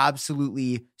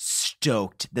 absolutely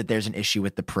stoked that there's an issue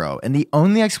with the Pro. And the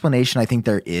only explanation I think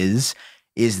there is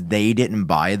they didn't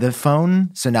buy the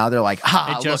phone. So now they're like,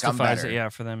 it justifies look, I'm better. It, yeah,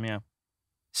 for them, yeah.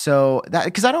 So that,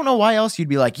 because I don't know why else you'd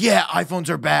be like, yeah, iPhones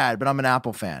are bad, but I'm an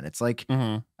Apple fan. It's I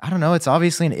don't know. It's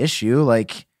obviously an issue.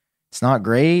 It's not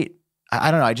great. I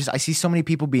don't know. I see so many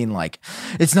people being like,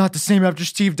 it's not the same after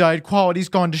Steve died. Quality's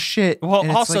gone to shit. Well,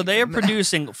 also they are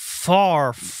producing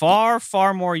far, far,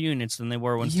 far more units than they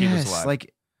were when Steve was alive.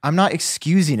 I'm not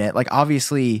excusing it.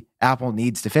 Obviously, Apple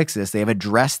needs to fix this. They have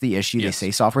addressed the issue. Yes. They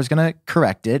say software is going to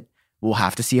correct it. We'll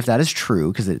have to see if that is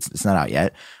true because it's not out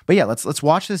yet. But yeah, let's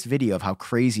watch this video of how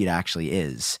crazy it actually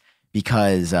is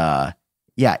because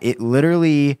it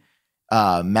literally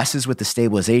messes with the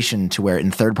stabilization to where in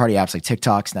third-party apps like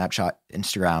TikTok, Snapchat,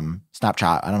 Instagram,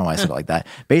 Snapchat, I don't know why I said it like that.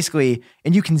 Basically,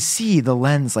 and you can see the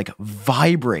lens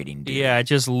vibrating, dude. Yeah, it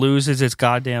just loses its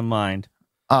goddamn mind.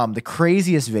 The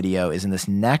craziest video is in this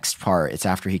next part. It's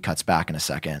after he cuts back in a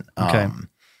second. Okay.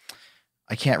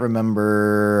 I can't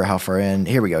remember how far in.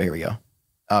 Here we go.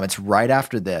 It's right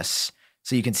after this.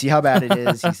 So you can see how bad it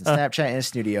is. He's in Snapchat in his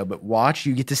studio, but watch,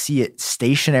 you get to see it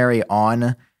stationary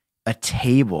on a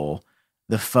table.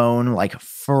 The phone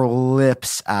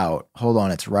flips out. Hold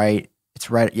on, it's right.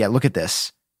 Yeah, look at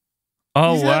this.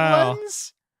 Oh, wow.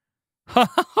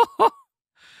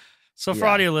 So for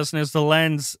audio listeners, the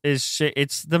lens is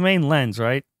it's the main lens,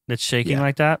 right? That's shaking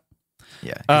like that.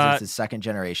 Yeah, because it's the second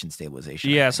generation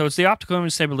stabilization. Yeah, so it's the optical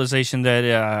image stabilization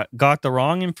that got the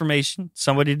wrong information.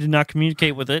 Somebody did not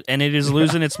communicate with it, and it is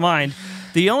losing its mind.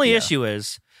 The only issue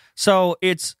is, so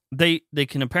it's they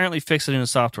can apparently fix it in a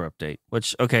software update,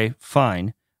 which okay,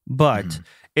 fine, but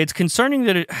it's concerning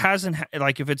that it hasn't.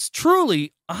 If it's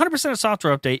truly 100% a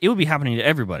software update, it would be happening to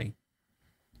everybody.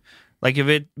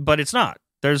 But it's not.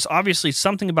 There's obviously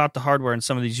something about the hardware in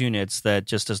some of these units that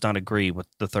just does not agree with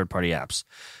the third-party apps.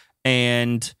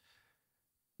 And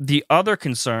the other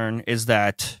concern is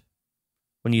that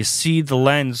when you see the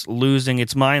lens losing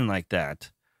its mind like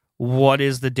that, what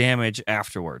is the damage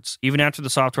afterwards? Even after the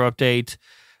software update,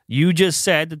 you just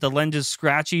said that the lenses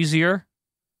scratch easier,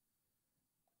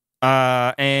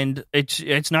 and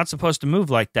it's not supposed to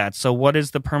move like that. So what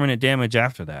is the permanent damage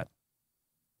after that?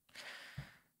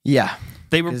 Yeah.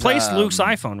 They replaced Luke's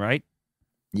iPhone, right?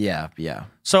 Yeah.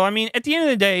 So, I mean, at the end of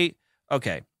the day,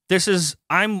 okay,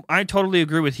 I totally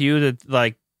agree with you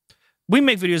that, we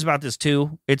make videos about this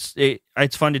too. It's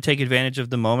fun to take advantage of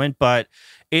the moment, but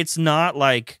it's not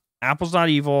Apple's not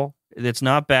evil. It's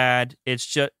not bad. It's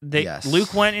just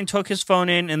Luke went and took his phone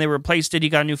in and they replaced it. He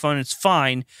got a new phone. It's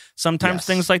fine. Sometimes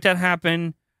things like that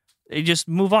happen. You just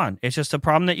move on. It's just a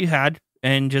problem that you had.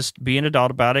 And just be an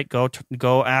adult about it.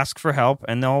 Go ask for help,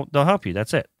 and they'll help you.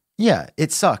 That's it. Yeah,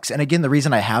 it sucks. And again, the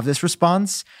reason I have this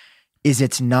response is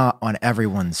it's not on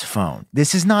everyone's phone.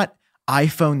 This is not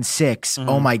iPhone 6.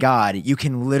 Oh my God, you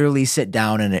can literally sit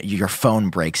down and your phone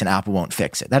breaks and Apple won't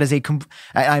fix it. That is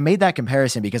I made that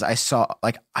comparison because I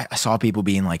saw people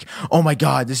being like, oh my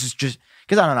God, this is just,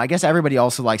 because I don't know, I guess everybody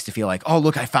also likes to feel like, oh,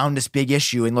 look, I found this big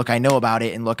issue and look, I know about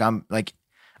it. And look, I'm like,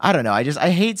 I don't know. I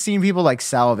hate seeing people like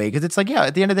salivate because it's like, yeah,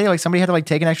 at the end of the day, like somebody had to like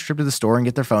take an extra trip to the store and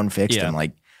get their phone fixed. Yeah. And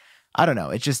like, I don't know.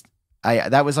 It's just,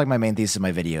 that was like my main thesis of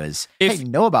my video is, hey,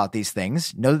 know about these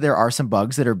things, know that there are some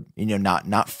bugs that are,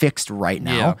 not fixed right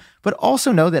now, but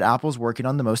also know that Apple's working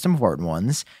on the most important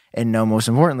ones, and know most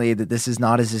importantly that this is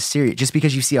not as serious. Just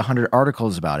because you see 100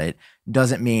 articles about it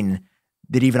doesn't mean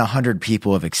that even 100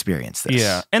 people have experienced this.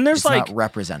 Yeah. And there's it's like not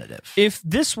representative. If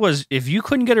you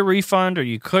couldn't get a refund or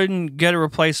you couldn't get a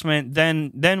replacement,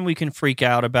 then we can freak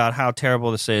out about how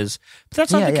terrible this is. But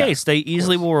that's not the case. They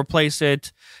easily will replace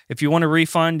it. If you want a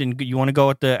refund and you want to go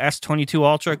with the S22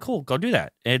 Ultra, cool, go do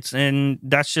that. And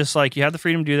that's just like, you have the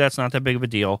freedom to do that. It's not that big of a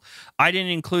deal. I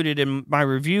didn't include it in my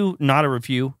review, not a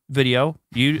review video.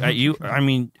 I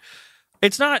mean,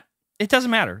 it's not. It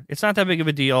doesn't matter. It's not that big of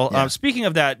a deal. Yeah. Speaking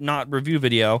of that not review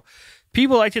video,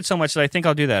 people liked it so much that I think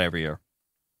I'll do that every year.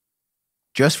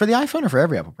 Just for the iPhone or for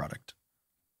every Apple product?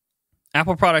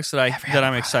 Apple products that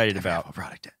I'm excited about. Apple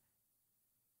product.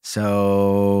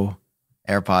 So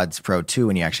AirPods Pro 2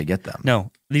 when you actually get them. No,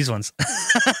 these ones.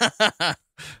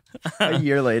 A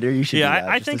year later, you should do that.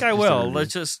 I think I will.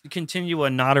 Let's just continue a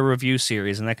not a review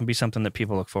series, and that can be something that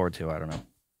people look forward to. I don't know.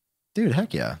 Dude,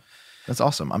 heck yeah. That's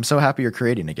awesome. I'm so happy you're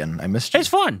creating again. I missed you. It's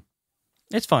fun.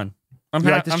 I'm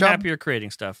happy you're creating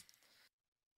stuff.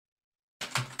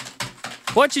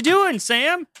 What you doing,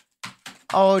 Sam?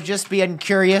 Oh, just being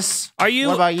curious. Are you?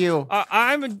 What about you?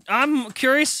 I'm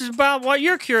curious about what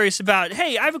you're curious about.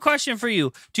 Hey, I have a question for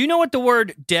you. Do you know what the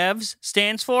word devs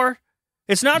stands for?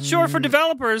 It's not short for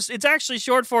developers. It's actually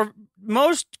short for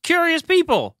most curious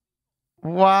people.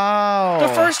 Wow. The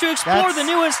first to explore the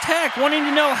newest tech, wanting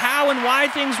to know how and why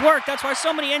things work. That's why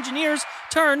so many engineers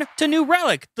turn to New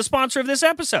Relic, the sponsor of this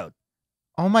episode.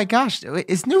 Oh my gosh.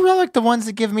 Is New Relic the ones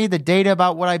that give me the data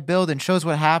about what I build and shows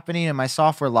what's happening in my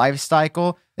software life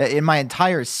cycle in my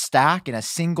entire stack in a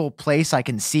single place I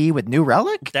can see with New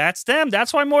Relic? That's them.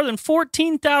 That's why more than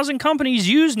 14,000 companies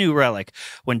use New Relic.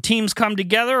 When teams come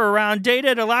together around data,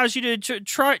 it allows you to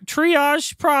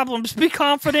triage problems, be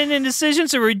confident in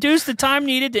decisions, and reduce the time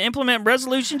needed to implement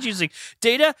resolutions using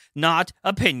data, not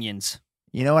opinions.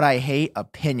 You know what I hate?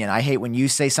 Opinion. I hate when you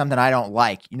say something I don't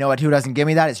like. You know what? Who doesn't give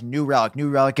me that? It's New Relic. New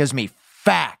Relic gives me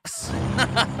facts.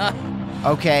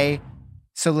 Okay.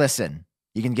 So listen,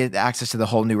 you can get access to the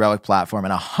whole New Relic platform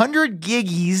and 100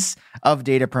 gigs of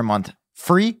data per month.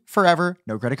 Free forever.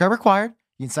 No credit card required.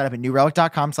 You can sign up at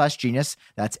newrelic.com/genius.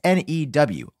 That's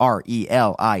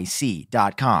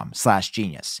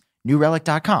NEWRELIC.com/genius.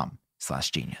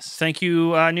 Newrelic.com/genius. Thank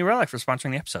you, New Relic, for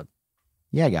sponsoring the episode.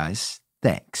 Yeah, guys.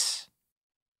 Thanks.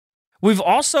 We've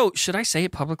also, should I say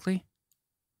it publicly?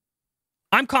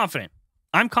 I'm confident.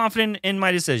 I'm confident in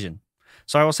my decision.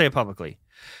 So I will say it publicly.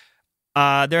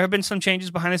 There have been some changes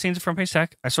behind the scenes of Front Page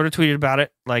Tech. I sort of tweeted about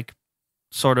it, like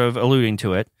sort of alluding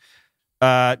to it.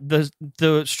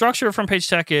 The structure of Front Page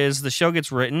Tech is the show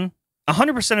gets written.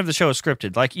 100% of the show is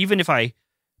scripted. Like even if I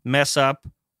mess up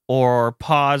or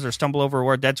pause or stumble over a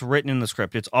word, that's written in the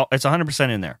script. It's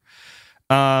 100% in there.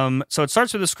 So it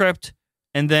starts with a script.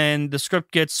 And then the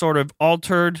script gets sort of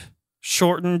altered,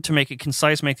 shortened to make it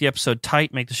concise, make the episode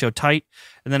tight, make the show tight.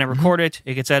 And then I record it,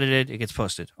 it gets edited, it gets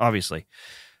posted, obviously.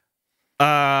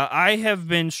 I have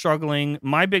been struggling.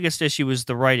 My biggest issue is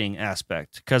the writing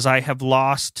aspect because I have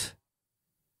lost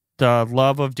the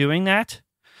love of doing that.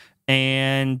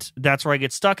 And that's where I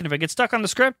get stuck. And if I get stuck on the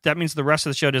script, that means the rest of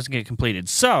the show doesn't get completed.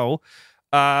 So,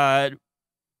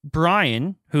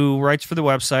 Brian, who writes for the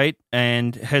website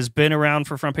and has been around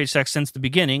for Front Page Tech since the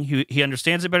beginning, he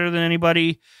understands it better than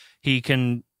anybody. He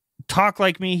can talk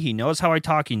like me. He knows how I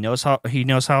talk. He knows how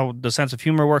the sense of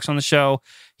humor works on the show.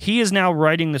 He is now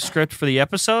writing the script for the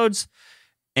episodes,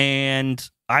 and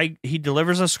he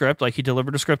delivers a script. Like he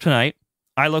delivered a script tonight.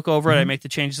 I look over it. I make the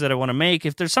changes that I want to make.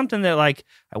 If there's something that like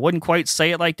I wouldn't quite say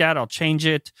it like that, I'll change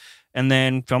it and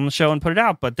then film the show and put it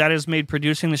out. But that has made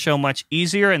producing the show much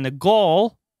easier, and the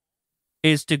goal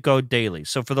is to go daily.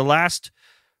 So for the last,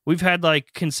 we've had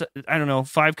like, 4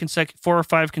 or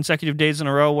 5 consecutive days in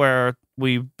a row where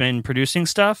we've been producing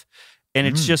stuff. And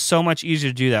it's just so much easier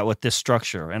to do that with this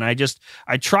structure. And I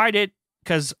tried it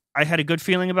because I had a good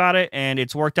feeling about it and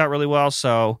it's worked out really well.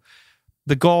 So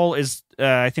the goal is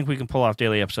I think we can pull off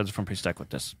daily episodes from Pre-Stack with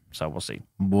this. So we'll see.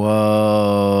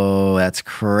 Whoa, that's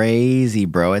crazy,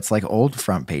 bro. It's like old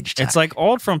front page tech. It's like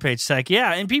old front page tech.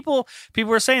 Yeah. And people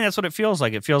are saying that's what it feels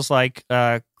like. It feels like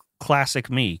classic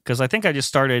me, because I think I just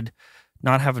started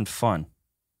not having fun.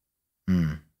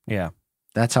 Yeah.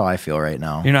 That's how I feel right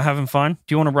now. You're not having fun?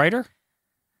 Do you want a writer?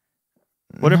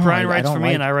 What if Brian writes for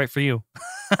me and I write for you?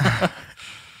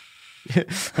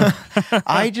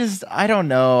 I don't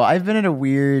know. I've been in a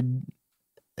weird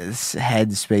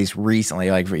headspace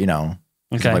recently, like,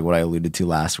 like what I alluded to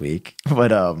last week.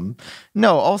 But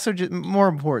no, also just more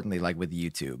importantly, like with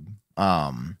YouTube.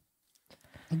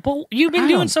 Well, you've been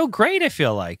doing so great, I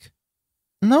feel like.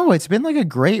 No, it's been like a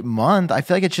great month. I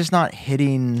feel like it's just not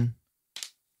hitting.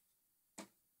 I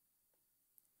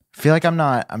feel like I'm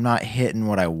not hitting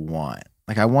what I want.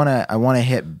 Like I want to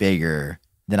hit bigger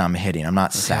than I'm hitting. I'm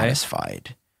not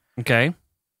satisfied. Okay.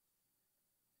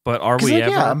 But are we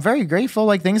ever? Yeah, I'm very grateful.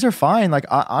 Like things are fine. Like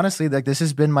honestly, like this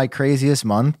has been my craziest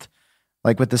month.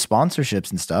 Like with the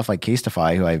sponsorships and stuff, like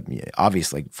Casetify, who I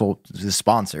obviously full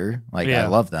sponsor. Like I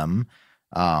love them.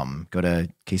 Go to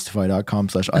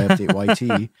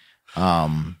casetify.com/iupdateyt.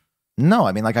 No,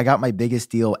 I mean, like I got my biggest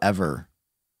deal ever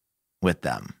with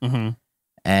them. Mm-hmm.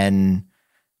 And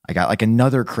I got like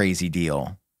another crazy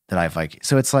deal that I've like,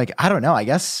 so it's like, I don't know, I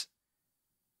guess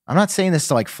I'm not saying this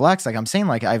to like flex. Like I'm saying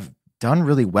like I've done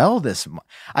really well this month.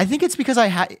 I think it's because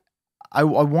I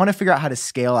want to figure out how to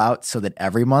scale out so that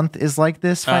every month is like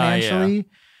this financially. Yeah.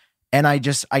 And I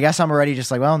guess I'm already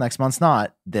just like, well, next month's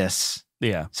not this.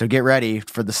 Yeah. So get ready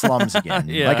for the slums again.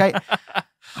 Yeah. Like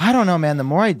I don't know, man. The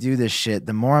more I do this shit,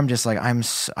 the more I'm just like,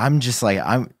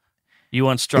 You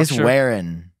want structure? It's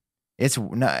wearing. It's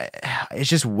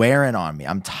just wearing on me.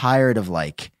 I'm tired of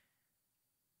like,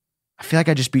 I feel like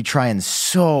I just be trying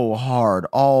so hard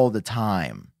all the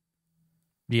time.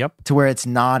 Yep. To where it's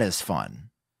not as fun.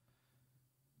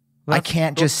 I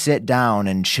can't just sit down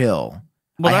and chill.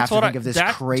 Well, I have to think of this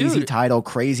crazy title,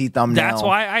 crazy thumbnail. That's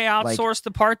why I outsource the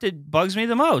part that bugs me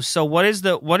the most. So what is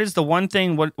the one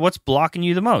thing, what's blocking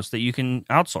you the most that you can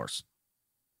outsource?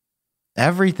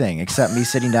 Everything except me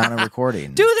sitting down and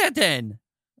recording. Do that then.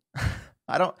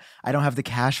 I don't have the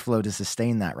cash flow to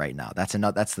sustain that right now. That's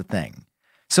the thing.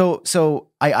 So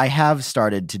I have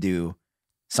started to do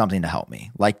something to help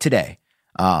me, like today.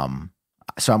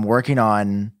 So I'm working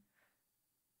on.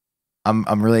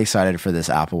 I'm really excited for this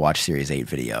Apple Watch Series 8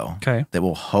 video. Okay. That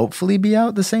will hopefully be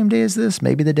out the same day as this,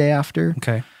 maybe the day after.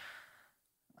 Okay.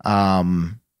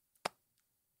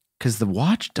 Because the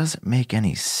watch doesn't make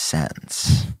any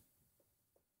sense.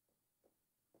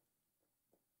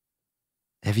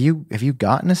 Have you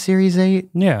gotten a Series 8?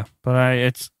 Yeah, but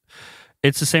it's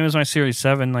the same as my Series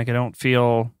 7. Like I don't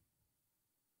feel.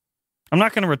 I'm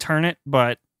not going to return it,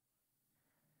 but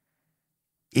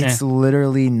it's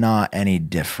literally not any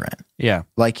different. Yeah,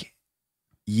 like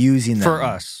using them for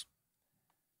us.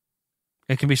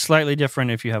 It can be slightly different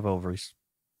if you have ovaries.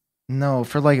 No,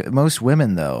 for like most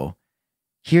women though.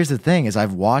 Here's the thing: is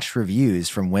I've watched reviews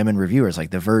from women reviewers.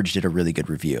 Like The Verge did a really good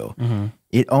review. Mm-hmm.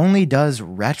 It only does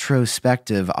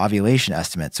retrospective ovulation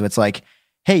estimates. So it's like,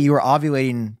 hey, you were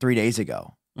ovulating 3 days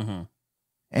ago. Mm-hmm.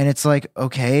 And it's like,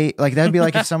 okay, like that'd be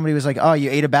like if somebody was like, oh, you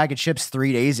ate a bag of chips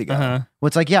 3 days ago. Uh-huh. Well,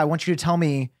 it's like, yeah, I want you to tell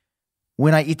me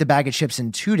when I eat the bag of chips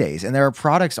in 2 days. And there are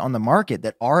products on the market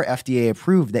that are FDA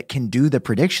approved that can do the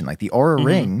prediction, like the Aura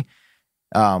Ring,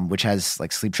 which has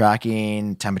like sleep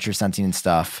tracking, temperature sensing and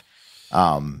stuff.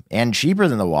 And cheaper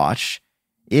than the watch,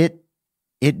 it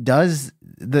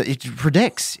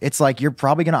predicts. It's like you're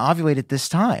probably going to ovulate at this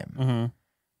time. Mm-hmm.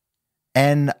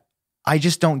 And I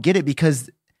just don't get it because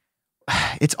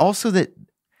it's also that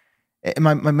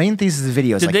my main thesis of the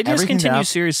video is did like they discontinue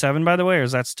Series 7 by the way, or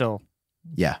is that still?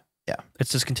 Yeah.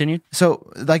 It's discontinued. So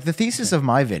like the thesis of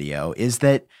my video is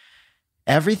that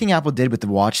everything Apple did with the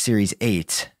Watch Series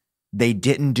 8. They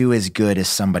didn't do as good as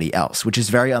somebody else, which is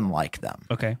very unlike them.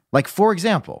 Okay. Like, for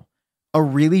example, a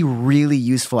really, really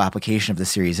useful application of the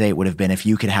Series 8 would have been if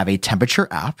you could have a temperature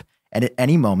app and at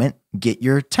any moment get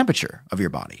your temperature of your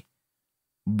body.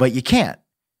 But you can't.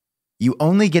 You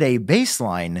only get a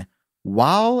baseline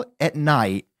while at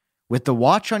night with the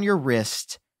watch on your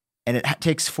wrist, and it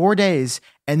takes 4 days,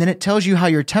 and then it tells you how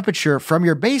your temperature from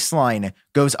your baseline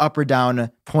goes up or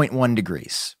down 0.1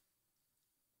 degrees.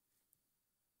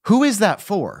 Who is that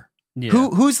for? Yeah.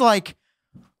 Who's like,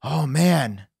 oh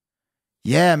man,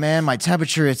 yeah, man, my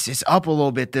temperature it's up a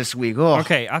little bit this week. Oh.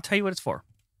 Okay, I'll tell you what it's for.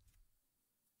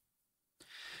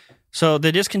 So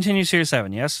they discontinued Series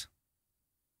 7, yes?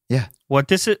 Yeah.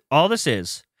 What all this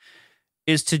is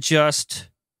to just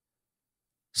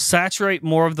saturate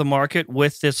more of the market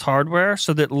with this hardware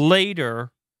so that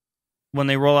later when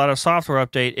they roll out a software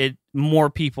update, more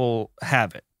people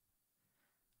have it.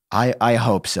 I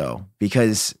hope so,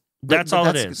 because that's all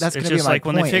it is. That's it's gonna just be my like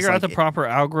when they point. figure It's out the like- proper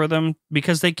algorithm,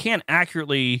 because they can't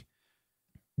accurately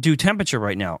do temperature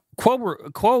right now.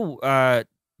 Quo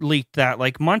leaked that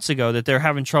like months ago, that they're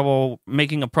having trouble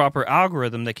making a proper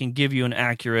algorithm that can give you an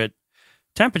accurate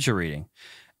temperature reading.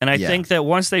 And I think that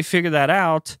once they figure that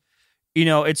out,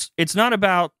 it's not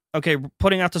about, okay,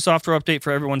 putting out the software update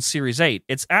for everyone's Series 8.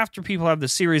 It's after people have the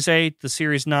Series 8, the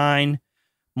Series 9,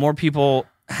 more people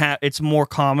it's more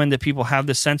common that people have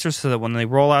the sensors, so that when they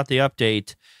roll out the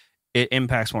update, it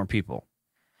impacts more people.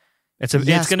 It's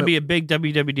going to be a big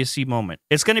WWDC moment.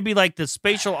 It's going to be like the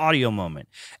spatial audio moment.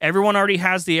 Everyone already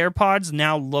has the AirPods.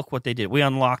 Now look what they did. We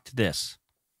unlocked this.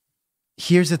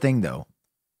 Here's the thing, though.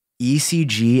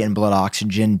 ECG and blood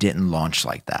oxygen didn't launch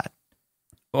like that.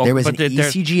 Well, there was an but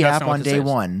ECG that's app not what on this day is.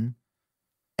 1,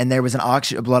 and there was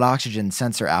a blood oxygen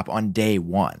sensor app on day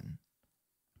 1.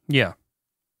 Yeah.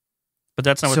 But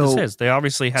that's not what So- this is. They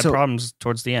obviously had so- problems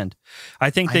towards the end.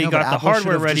 I think I they know, but got the Apple should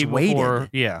hardware have ready just before. waited.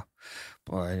 Yeah.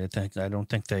 Well, I don't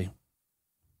think they.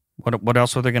 What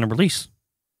else are they going to release?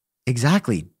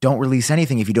 Exactly. Don't release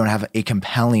anything if you don't have a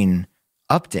compelling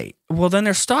update. Well, then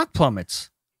their stock plummets.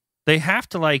 They have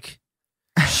to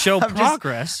show I'm just-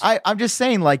 progress. I'm just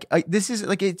saying, this is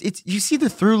like it's. You see the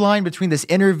through line between this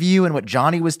interview and what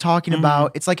Johnny was talking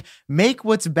about. It's like, make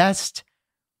what's best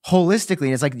holistically.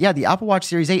 And it's like, yeah, the Apple Watch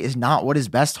Series 8 is not what is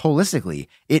best holistically.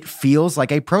 It feels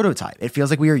like a prototype. It feels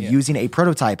like we are using a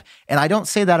prototype. And I don't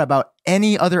say that about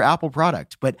any other Apple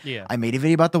product, but Yeah. I made a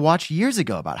video about the watch years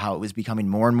ago about how it was becoming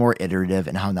more and more iterative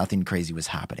and how nothing crazy was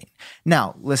happening.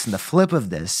 Now, listen, the flip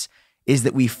of this is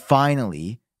that we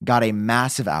finally got a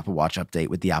massive Apple Watch update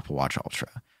with the Apple Watch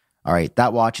Ultra. All right,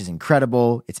 that watch is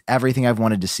incredible. It's everything I've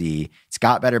wanted to see. It's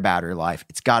got better battery life.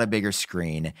 It's got a bigger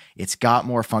screen. It's got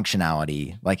more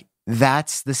functionality. Like,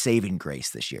 that's the saving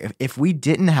grace this year. If we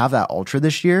didn't have that Ultra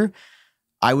this year,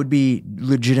 I would be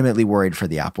legitimately worried for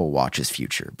the Apple Watch's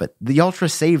future. But the Ultra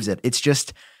saves it. It's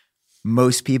just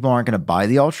most people aren't going to buy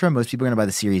the Ultra. Most people are going to buy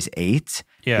the Series 8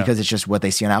 because it's just what they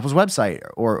see on Apple's website,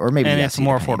 or maybe and the it's SE,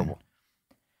 more depending. affordable.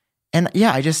 And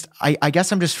yeah, I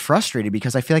guess I'm just frustrated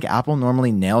because I feel like Apple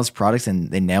normally nails products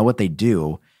and they nail what they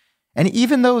do. And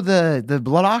even though the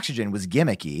blood oxygen was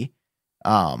gimmicky,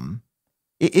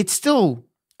 it's still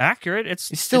Accurate. It's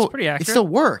pretty accurate. It still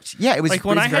worked. Yeah, it was, like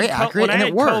when it was I very had accurate when I and had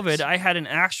it worked. COVID, I had an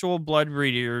actual blood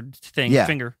reader thing, Yeah.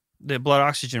 the blood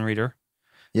oxygen reader.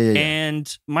 Yeah.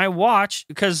 And my watch,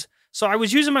 so I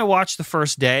was using my watch the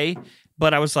first day,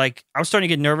 but I was starting to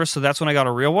get nervous, so that's when I got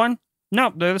a real one.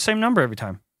 No, they're the same number every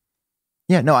time.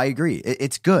 Yeah, no, I agree.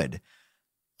 It's good.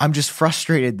 I'm just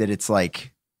frustrated that it's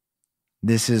like,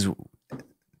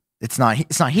 it's not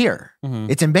here. Mhm.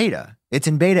 It's in beta. It's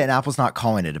in beta, and Apple's not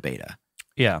calling it a beta.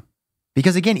 Yeah.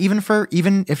 Because again, even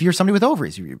if you're somebody with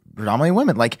ovaries, you're predominantly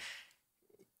women, like,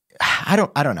 I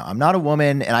don't know. I'm not a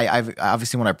woman, and I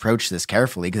obviously want to approach this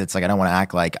carefully because it's like, I don't want to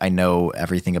act like I know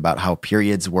everything about how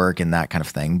periods work and that kind of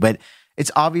thing. But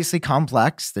it's obviously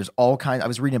complex. There's all kinds. I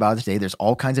was reading about it today. There's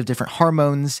all kinds of different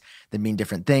hormones that mean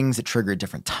different things that trigger at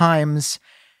different times,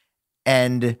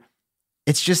 and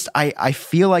it's just I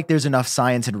feel like there's enough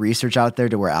science and research out there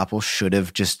to where Apple should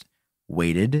have just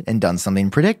waited and done something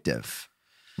predictive.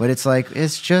 But it's like,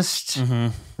 it's just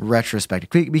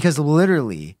retrospective, because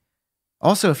literally,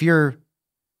 also, if you're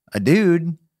a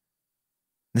dude,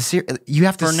 you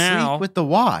have to For sleep now, with the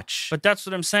watch. But that's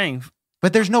what I'm saying.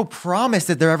 But there's no promise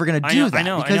that they're ever going to do that.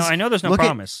 I know there's no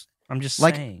promise. I'm just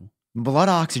saying. Blood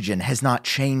oxygen has not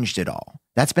changed at all.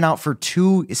 That's been out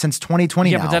since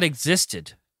 2020 Yeah, now. but that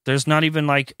existed. There's not even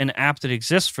an app that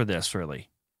exists for this, really.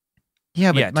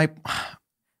 Yeah, yet.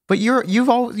 but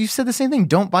you've said the same thing.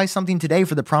 Don't buy something today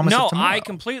for the promise of tomorrow. No, I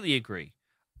completely agree.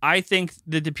 I think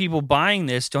that the people buying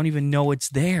this don't even know it's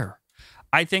there.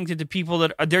 I think that the people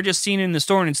that they're just seeing it in the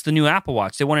store, and it's the new Apple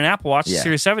Watch. They want an Apple Watch. The Yeah.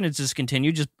 Series 7 is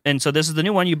discontinued, and so this is the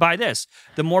new one. You buy this.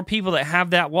 The more people that have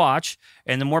that watch,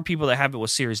 and the more people that have it with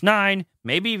Series 9,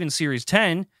 maybe even Series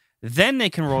 10, then they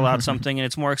can roll out something, and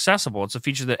it's more accessible. It's a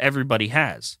feature that everybody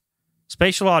has.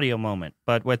 Spatial audio moment,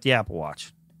 but with the Apple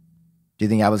Watch. Do you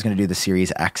think Apple's going to do the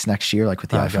Series X next year, like with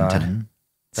the Oh, iPhone God. 10?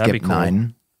 That'd be Skip cool.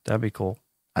 9. That'd be cool.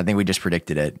 I think we just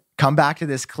predicted it. Come back to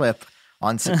this clip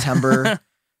on September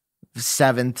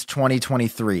 7th,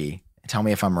 2023. Tell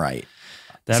me if I'm right.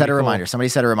 That'd Set be a cool. reminder. Somebody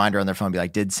set a reminder on their phone. Be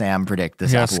like, did Sam predict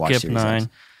this Yeah, Apple Watch skip Series 9.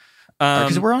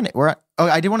 Because we're on it.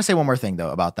 I did want to say one more thing though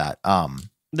about that.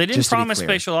 They didn't just to be promise clear.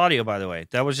 spatial audio, by the way.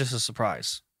 That was just a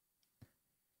surprise.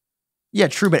 Yeah,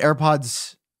 true. But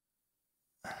AirPods.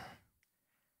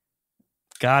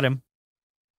 Got him.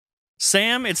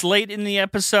 Sam, it's late in the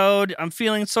episode. I'm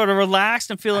feeling sort of relaxed.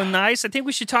 I'm feeling nice. I think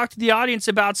we should talk to the audience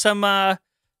about some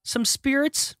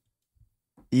spirits.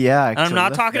 Yeah. And I'm to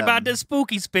not lift talking them. about the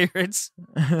spooky spirits.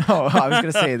 Oh, I was going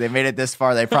to say, they made it this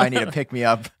far. They probably need to pick me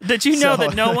up. Did you know So-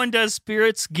 that no one does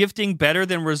spirits gifting better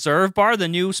than Reserve Bar, the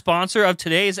new sponsor of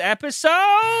today's episode?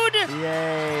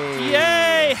 Yay.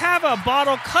 Yay! Have a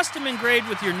bottle custom engraved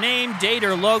with your name, date,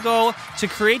 or logo to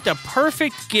create the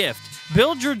perfect gift.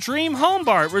 Build your dream home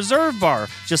bar at Reserve Bar.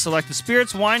 Just select the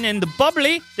spirits, wine, and the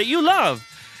bubbly that you love.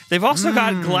 They've also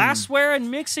got glassware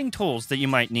and mixing tools that you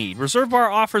might need. Reserve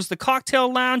Bar offers the Cocktail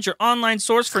Lounge, your online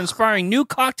source for inspiring new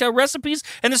cocktail recipes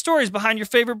and the stories behind your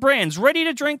favorite brands.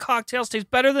 Ready-to-drink cocktails taste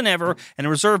better than ever, and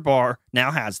Reserve Bar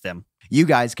now has them. You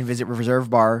guys can visit Reserve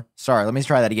Bar. Sorry, let me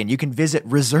try that again. You can visit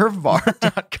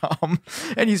reservebar.com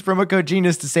and use promo code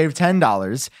Genius to save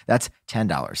 $10. That's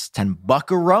 $10. 10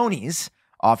 buckaroonies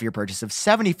off your purchase of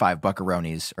 75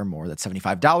 buckaroonies or more. That's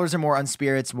 $75 or more on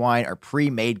spirits, wine, or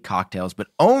pre-made cocktails, but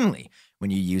only when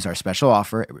you use our special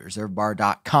offer at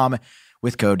reservebar.com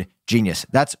with code Genius.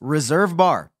 That's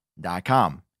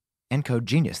reservebar.com and code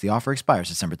Genius. The offer expires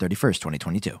December 31st,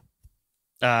 2022.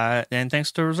 And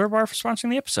thanks to Reserve Bar for sponsoring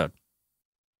the episode.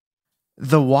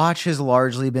 The watch has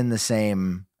largely been the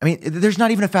same. I mean, there's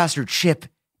not even a faster chip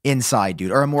inside,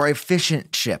 dude, or a more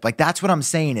efficient chip. Like, that's what I'm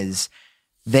saying is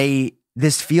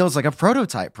this feels like a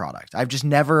prototype product. I've just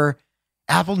never,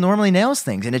 Apple normally nails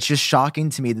things. And it's just shocking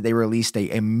to me that they released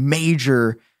a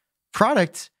major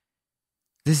product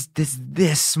this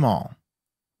small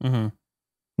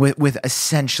with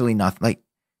essentially nothing, like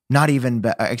not even,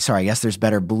 sorry, I guess there's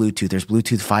better Bluetooth. There's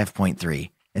Bluetooth 5.3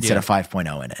 instead of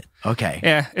 5.0 in it. Okay.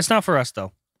 Yeah, it's not for us,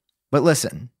 though. But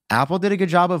listen, Apple did a good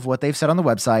job of what they've said on the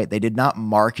website. They did not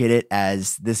market it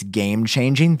as this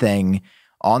game-changing thing.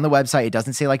 On the website, it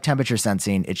doesn't say like temperature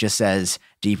sensing. It just says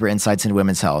deeper insights into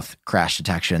women's health, crash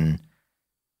detection,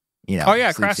 Oh,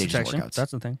 yeah, sleep crash stages and detection. workouts.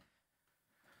 That's the thing.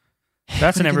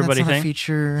 That's an But again, everybody that's not a thing.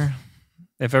 feature.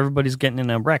 If everybody's getting in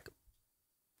a wreck.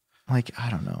 Like, I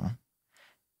don't know.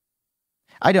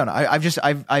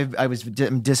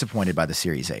 I'm disappointed by the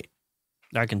Series 8.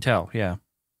 I can tell, yeah.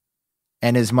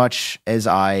 And as much as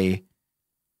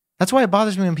that's why it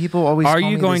bothers me when people always Are call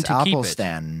you me going this to keep Apple it?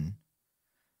 stan.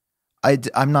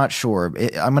 I'm not sure.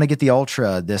 I'm going to get the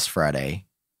Ultra this Friday,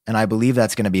 and I believe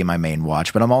that's going to be my main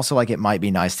watch. But I'm also like, it might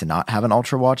be nice to not have an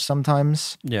Ultra watch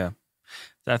sometimes. Yeah.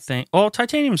 That thing. Well,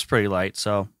 titanium's pretty light,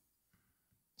 so.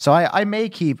 So I may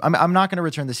keep. I'm not going to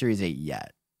return the Series 8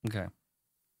 yet. Okay.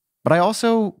 But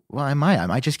I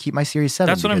might just keep my Series 7.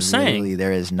 That's what I'm because saying. literally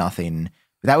there is nothing.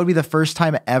 That would be the first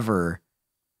time ever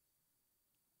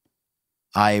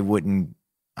I wouldn't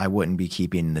be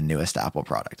keeping the newest Apple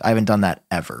product. I haven't done that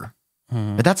ever.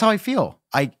 But that's how I feel.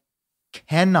 I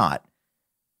cannot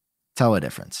tell a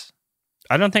difference.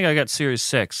 I don't think I got Series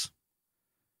 6.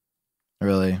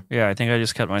 Really? Yeah, I think I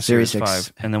just cut my Series Series 6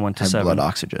 5 and then went to Have 7. blood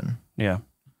oxygen. Yeah.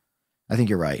 I think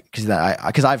you're right.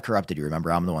 Because I've corrupted you,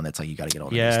 remember? I'm the one that's like, you got to get all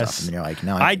the new stuff. And then you're like,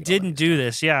 no. I didn't do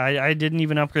this. Yeah, I didn't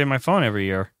even upgrade my phone every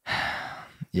year.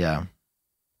 Yeah.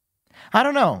 I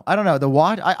don't know. The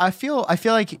watch, I feel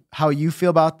like how you feel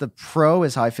about the Pro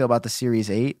is how I feel about the Series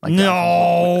 8. Like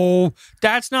No,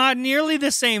 that's not nearly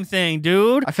the same thing,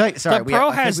 dude. I feel like, sorry. The Pro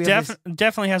I think has we have this-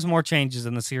 definitely has more changes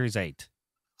than the Series 8.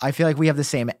 I feel like we have the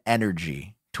same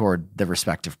energy toward the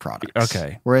respective products.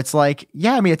 Okay. Where it's like,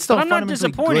 yeah, I mean, it's still But I'm not fundamentally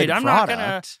disappointed. good I'm not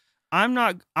gonna-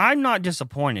 product. I'm not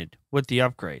disappointed with the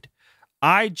upgrade.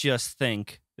 I just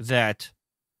think that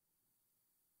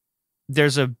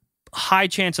there's a high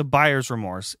chance of buyer's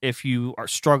remorse if you are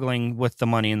struggling with the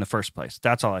money in the first place.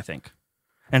 That's all I think.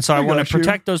 And so I want got to you.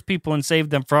 protect those people and save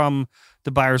them from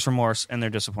the buyer's remorse and their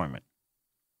disappointment.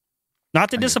 Not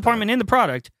the I get disappointment in the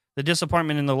product, the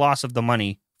disappointment in the loss of the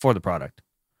money for the product.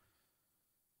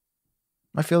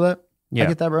 I feel that. Yeah. I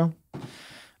get that, bro.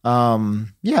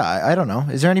 Yeah, I don't know.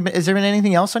 Is there been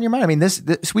anything else on your mind? I mean, this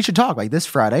we should talk like this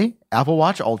Friday, Apple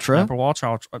Watch Ultra. Apple Watch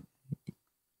Ultra.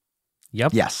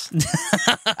 Yep. Yes.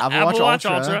 Apple Watch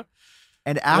Ultra.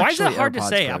 And actually, Why is it hard to AirPods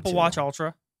say? Pro Apple 2. Watch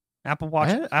Ultra. Apple Watch.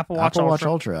 I had Apple Watch Apple Watch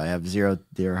Ultra. Ultra. I have zero.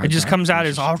 It just comes out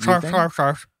as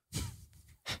Ultra.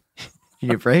 You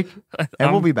need a break,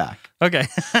 and we'll be back. Okay.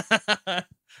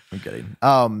 I'm kidding.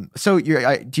 So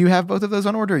do you have both of those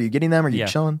on order? Are you getting them? Are you Yeah.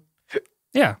 chilling?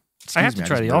 Yeah. I have Excuse me, to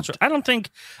try just the Ultra. burped. I don't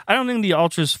think the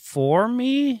Ultra's for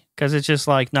me because it's just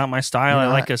like not my style. I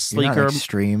like a sleeker.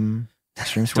 Extreme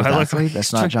sports I look athlete. like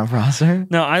That's not John Prosser.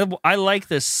 No, I like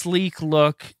the sleek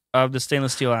look of the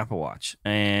stainless steel Apple Watch,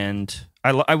 and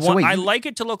I like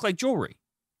it to look like jewelry.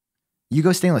 You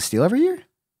go stainless steel every year?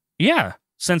 Yeah,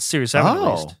 since Series 7 Oh.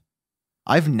 at least.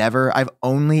 I've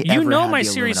only ever had my the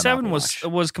Series aluminum 7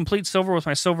 Apple Watch. was complete silver with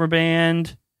my silver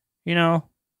band. You know.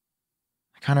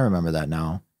 I kind of remember that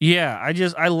now. Yeah,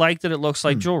 I like that it looks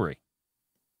like jewelry.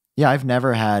 Yeah, I've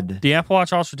never had. The Apple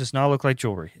Watch Ultra does not look like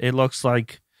jewelry. It looks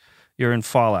like you're in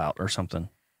Fallout or something.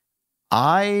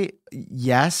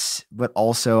 Yes, but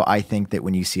also I think that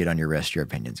when you see it on your wrist, your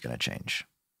opinion's going to change.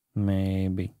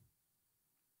 Maybe.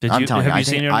 I'm telling you, have you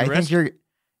seen it on your wrist?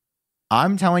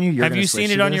 I'm telling you, Have you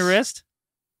seen it on your wrist?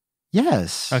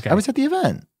 Yes. Okay. I was at the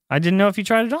event. I didn't know if you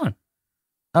tried it on.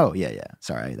 Oh, yeah.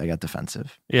 Sorry, I got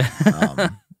defensive. Yeah.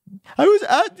 I was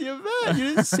at the event. You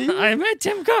didn't see me? I met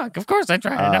Tim Cook. Of course I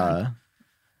tried it on.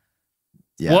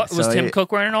 Yeah. What was Tim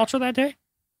Cook wearing an Ultra that day?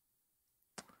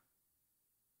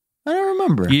 I don't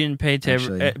remember. You didn't pay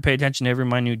attention to every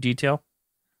minute detail?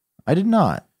 I did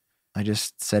not. I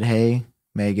just said, hey,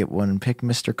 may I get one pick,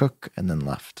 Mr. Cook, and then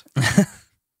left.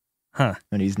 Huh.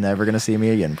 And he's never going to see me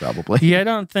again, probably. Yeah, I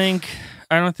don't think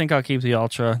I'll keep the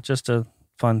Ultra. Just a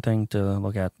fun thing to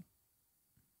look at.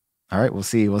 All right, we'll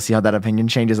see. We'll see how that opinion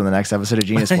changes on the next episode of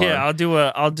Genius Bar. Yeah, I'll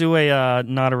do a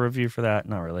not a review for that.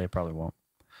 Not really. I probably won't.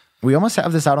 We almost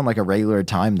have this out on like a regular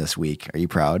time this week. Are you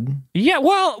proud? Yeah,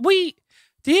 well, the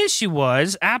issue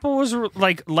was Apple was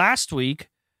like last week,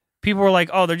 people were like,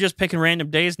 oh, they're just picking random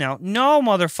days now. No,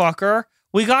 motherfucker.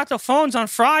 We got the phones on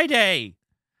Friday.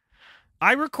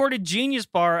 I recorded Genius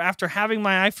Bar after having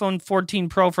my iPhone 14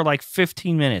 Pro for like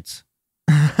 15 minutes.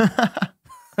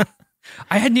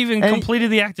 I hadn't even completed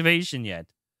the activation yet.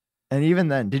 And even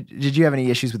then, did you have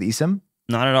any issues with eSIM?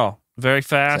 Not at all. Very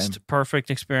fast, Same. Perfect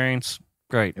experience.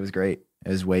 Great. It was great. It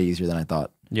was way easier than I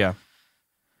thought. Yeah.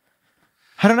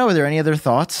 I don't know. Are there any other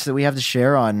thoughts that we have to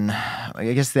share on,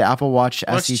 I guess, the Apple Watch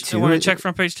SE2? You want to check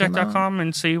frontpagetech.com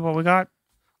and see what we got?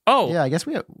 Oh. Yeah, I guess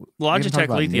we have. Logitech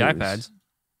leaked the news. iPads.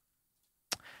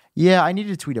 Yeah, I need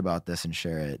to tweet about this and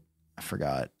share it. I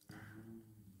forgot.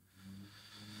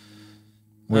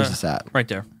 Where's this at? Right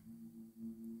there.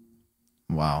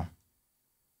 Wow.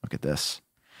 Look at this.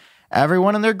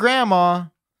 Everyone and their grandma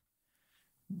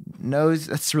knows.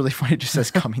 That's really funny. It just says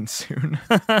coming soon.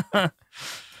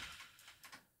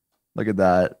 Look at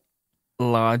that.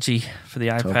 Logi for the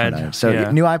iPad.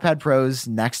 So new iPad Pros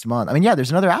next month. I mean, yeah,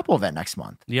 there's another Apple event next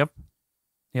month. Yep.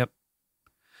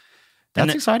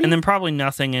 That's exciting. And then probably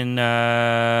nothing in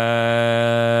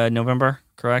November,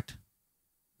 correct?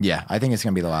 Yeah, I think it's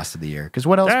going to be the last of the year. Because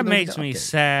what else? That makes me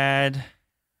sad.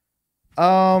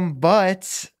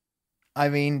 But, I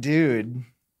mean, dude,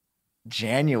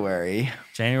 January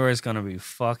is going to be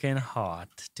fucking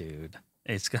hot, dude.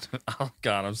 It's going to, oh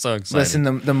God, I'm so excited.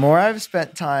 Listen, the more I've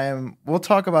spent time, we'll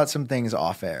talk about some things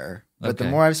off air, but the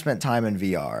more I've spent time in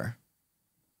VR.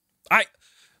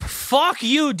 Fuck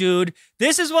you, dude.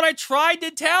 This is what I tried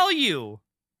to tell you.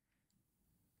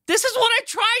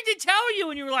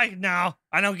 And you were like, no,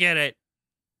 I don't get it.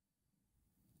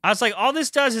 I was like, all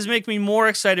this does is make me more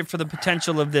excited for the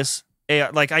potential of this AI.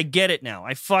 Like, I get it now.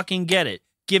 I fucking get it.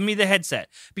 Give me the headset.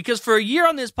 Because for a year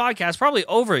on this podcast, probably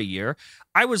over a year,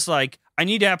 I was like, I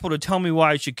need Apple to tell me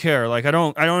why I should care. Like, I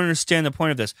don't understand the point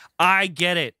of this. I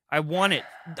get it. I want it.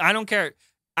 I don't care.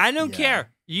 Care.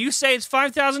 You say it's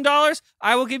 $5,000,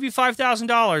 I will give you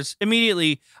 $5,000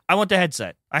 immediately. I want the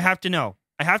headset. I have to know.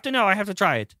 I have to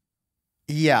try it.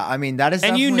 Yeah, I mean, that is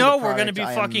and definitely we're going to be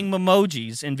fucking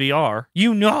memojis in VR.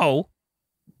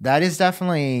 That is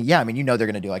definitely, yeah, I mean, they're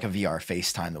going to do like a VR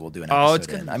FaceTime that we'll do an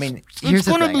episode in. I mean, here's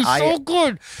the thing. It's going to be so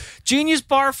good. Genius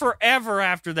Bar forever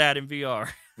after that in VR.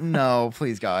 No,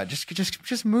 please, God.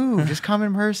 Just move. Just come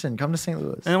in person. Come to St.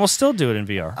 Louis. And we'll still do it in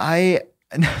VR.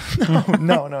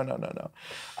 No.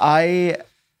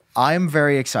 I'm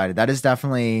very excited. That is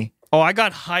definitely. Oh, I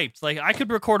got hyped. Like, I could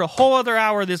record a whole other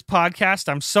hour of this podcast.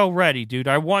 I'm so ready, dude.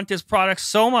 I want this product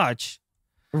so much.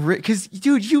 Because,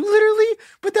 dude, you literally.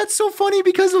 But that's so funny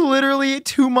because literally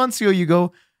 2 months ago you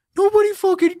go, nobody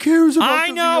fucking cares about I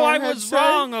the know, VR I was headset.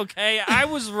 wrong, okay? I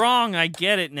was wrong. I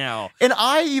get it now. And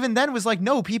I even then was like,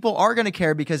 no, people are going to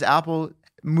care because Apple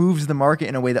moves the market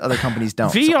in a way that other companies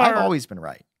don't. VR, so I've always been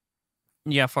right.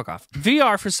 Yeah, fuck off.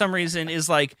 VR, for some reason, is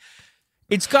like,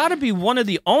 it's got to be one of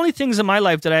the only things in my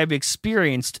life that I've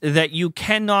experienced that you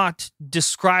cannot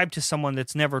describe to someone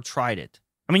that's never tried it.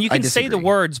 I mean, you can say the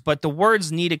words, but the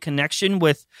words need a connection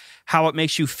with how it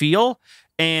makes you feel.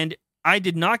 And I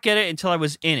did not get it until I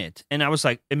was in it. And I was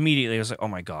like, immediately, I was like, oh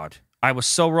my God, I was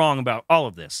so wrong about all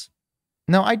of this.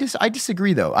 No, I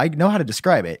disagree, though. I know how to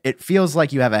describe it. It feels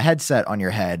like you have a headset on your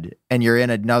head and you're in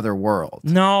another world.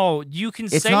 No, you can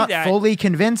say that. It's not fully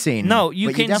convincing. No, you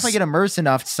can. You definitely get immersed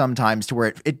enough sometimes to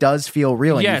where it does feel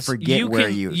real and you forget where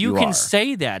you are. You can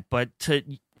say that, but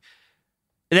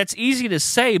that's easy to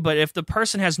say, but if the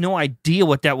person has no idea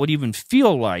what that would even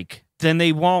feel like, then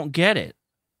they won't get it.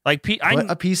 Like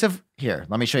a piece of here.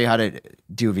 Let me show you how to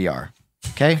do VR.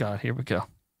 Okay. God, here we go.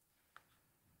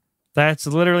 That's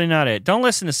literally not it. Don't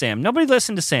listen to Sam. Nobody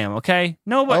listened to Sam. Okay.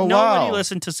 Nobody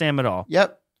listened to Sam at all.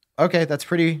 Yep. Okay, that's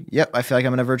pretty. Yep, I feel like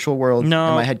I'm in a virtual world. No,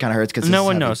 and my head kind of hurts because no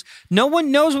one knows. No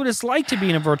one knows what it's like to be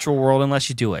in a virtual world unless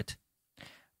you do it.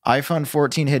 iPhone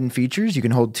 14 hidden features. You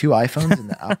can hold 2 iPhones in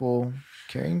the Apple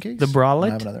carrying case. The bralette.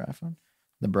 I have another iPhone.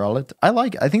 The bralette. I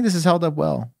like it. I think this is held up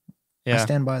well. Yeah. I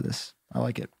stand by this. I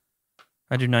like it.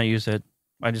 I do not use it.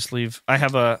 I just leave. I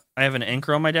have an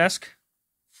Anchor on my desk.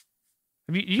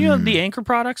 Have you know the Anchor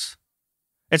products?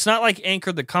 It's not like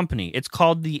Anchor the company. It's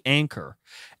called the Anchor,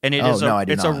 and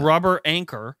it's a rubber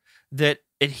anchor that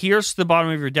adheres to the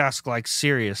bottom of your desk like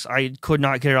serious. I could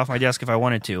not get it off my desk if I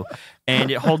wanted to,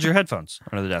 and it holds your headphones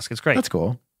under the desk. It's great. That's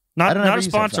cool. Not a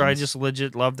sponsor. I just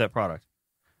legit love that product.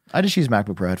 I just use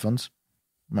MacBook Pro headphones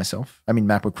myself. I mean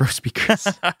MacBook Pro speakers.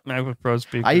 MacBook Pro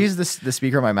speakers. I use the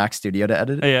speaker on my Mac Studio to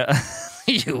edit it. Yeah,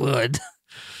 you would.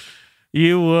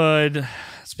 You would.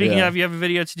 Speaking of, you have a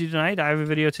video to do tonight. I have a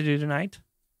video to do tonight.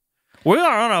 We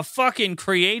are on a fucking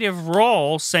creative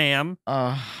roll, Sam.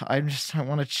 I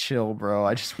want to chill, bro.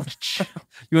 I just want to chill.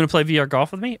 You want to play VR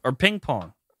golf with me or ping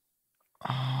pong? Oh,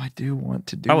 I do want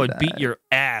to do that. I would that. beat your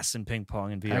ass in ping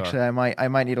pong in VR. Actually, I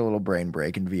might need a little brain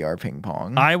break in VR ping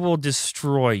pong. I will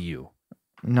destroy you.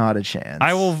 Not a chance.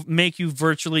 I will make you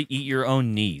virtually eat your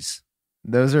own knees.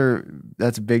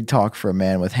 That's big talk for a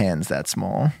man with hands that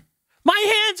small. My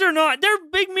hands are not. They're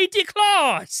big meaty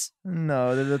claws.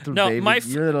 No, they're little no, baby.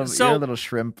 You're a little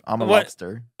shrimp. I'm a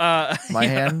lobster. My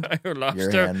hand. You're a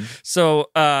lobster. Your hand. So,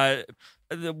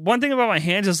 the one thing about my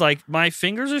hands is like my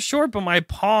fingers are short, but my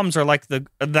palms are like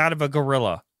that of a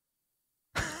gorilla.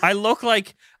 I look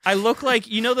like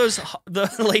you know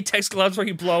the latex gloves where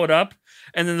you blow it up,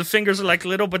 and then the fingers are like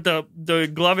little, but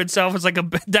the glove itself is like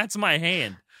that's my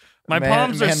hand. My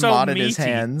palms are so meaty. His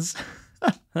hands.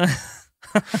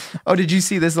 Oh, did you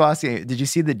see this last game? Did you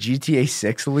see the GTA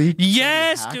 6 leak?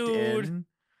 Yes, dude.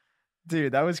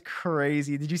 Dude, that was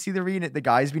crazy. Did you see the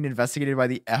guy's being investigated by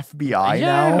the FBI now?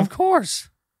 Yeah, of course.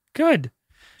 Good.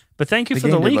 But thank you for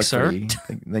the leak, sir.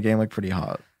 The game looked pretty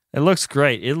hot. It looks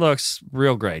great. It looks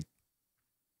real great.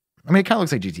 I mean, it kind of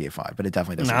looks like GTA 5, but it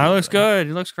definitely doesn't. No, it looks good.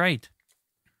 It looks great.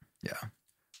 Yeah.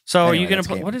 So anyway, are you going to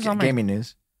play? What is on my gaming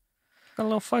news? Got a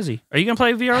little fuzzy. Are you going to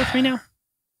play VR with me now?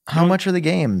 How much are the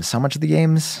games? How much are the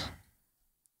games?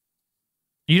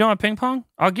 You don't have ping pong?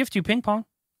 I'll gift you ping pong.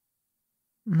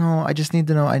 No, I just need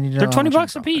to know. They're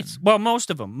 $20 a piece. Well, most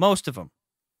of them.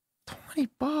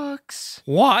 $20.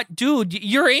 What, dude?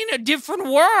 You're in a different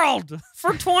world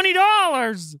for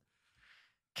 $20.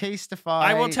 Casetify.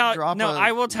 I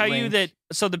will tell you that.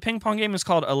 So the ping pong game is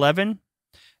called 11,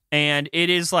 and it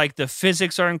is like the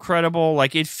physics are incredible.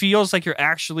 Like it feels like you're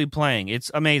actually playing. It's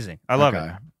amazing. I love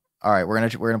it. All right, we're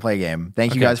gonna play a game.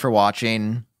 Thank you guys for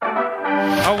watching.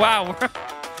 Oh wow!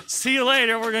 See you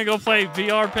later. We're gonna go play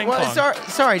VR ping pong.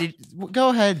 Sorry. Go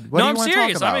ahead. What do you want to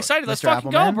talk about? I'm excited. Let's Mr. fucking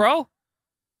go, bro.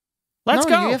 Let's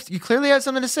go. You clearly have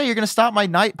something to say. You're gonna stop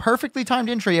my perfectly timed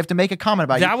intro. You have to make a comment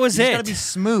about it. That was it. It's gotta be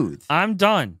smooth. I'm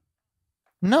done.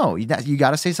 No, you got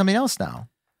to say something else now.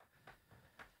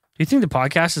 Do you think the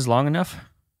podcast is long enough?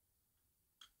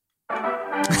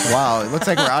 Wow, it looks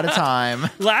like we're out of time.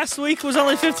 Last week was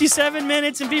only 57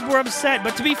 minutes and people were upset.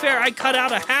 But to be fair, I cut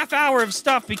out a half hour of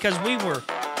stuff because we were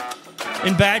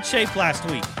in bad shape last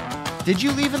week. Did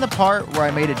you leave in the part where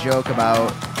I made a joke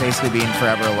about basically being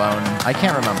forever alone? I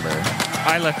can't remember.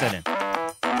 I left that in.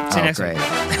 See you next great.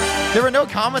 week. There were no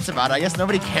comments about it. I guess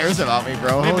nobody cares about me,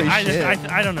 bro. Holy shit.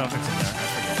 I don't know if it's in there.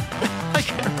 I forget. I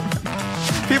can't remember.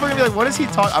 People are going to be like, what is he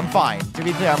talking? I'm fine. To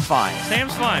be clear, I'm fine.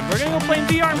 Sam's fine. We're going to go play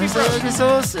VR and be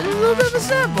bros. A little bit of a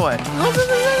sad boy. A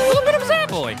little bit of a sad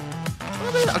boy.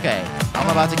 Okay, I'm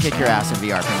about to kick your ass in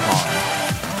VR ping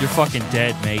pong. You're fucking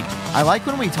dead, mate. I like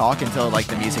when we talk until like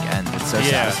the music ends. It's so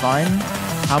satisfying.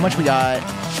 How much we got?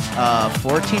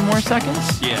 14 more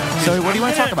seconds? Yeah. So what do you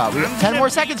want to talk about? 10 more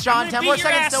seconds, John. 10 more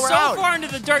seconds till we're out. So far into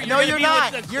the dirt. No, you're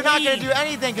not. You're not going to do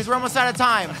anything because we're almost out of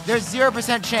time. There's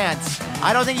 0% chance.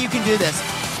 I don't think you can do this.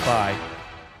 Bye.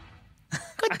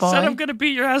 Goodbye. I said I'm going to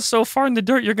beat your ass so far in the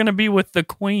dirt, you're going to be with the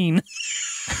queen.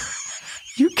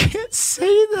 You can't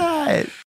say that.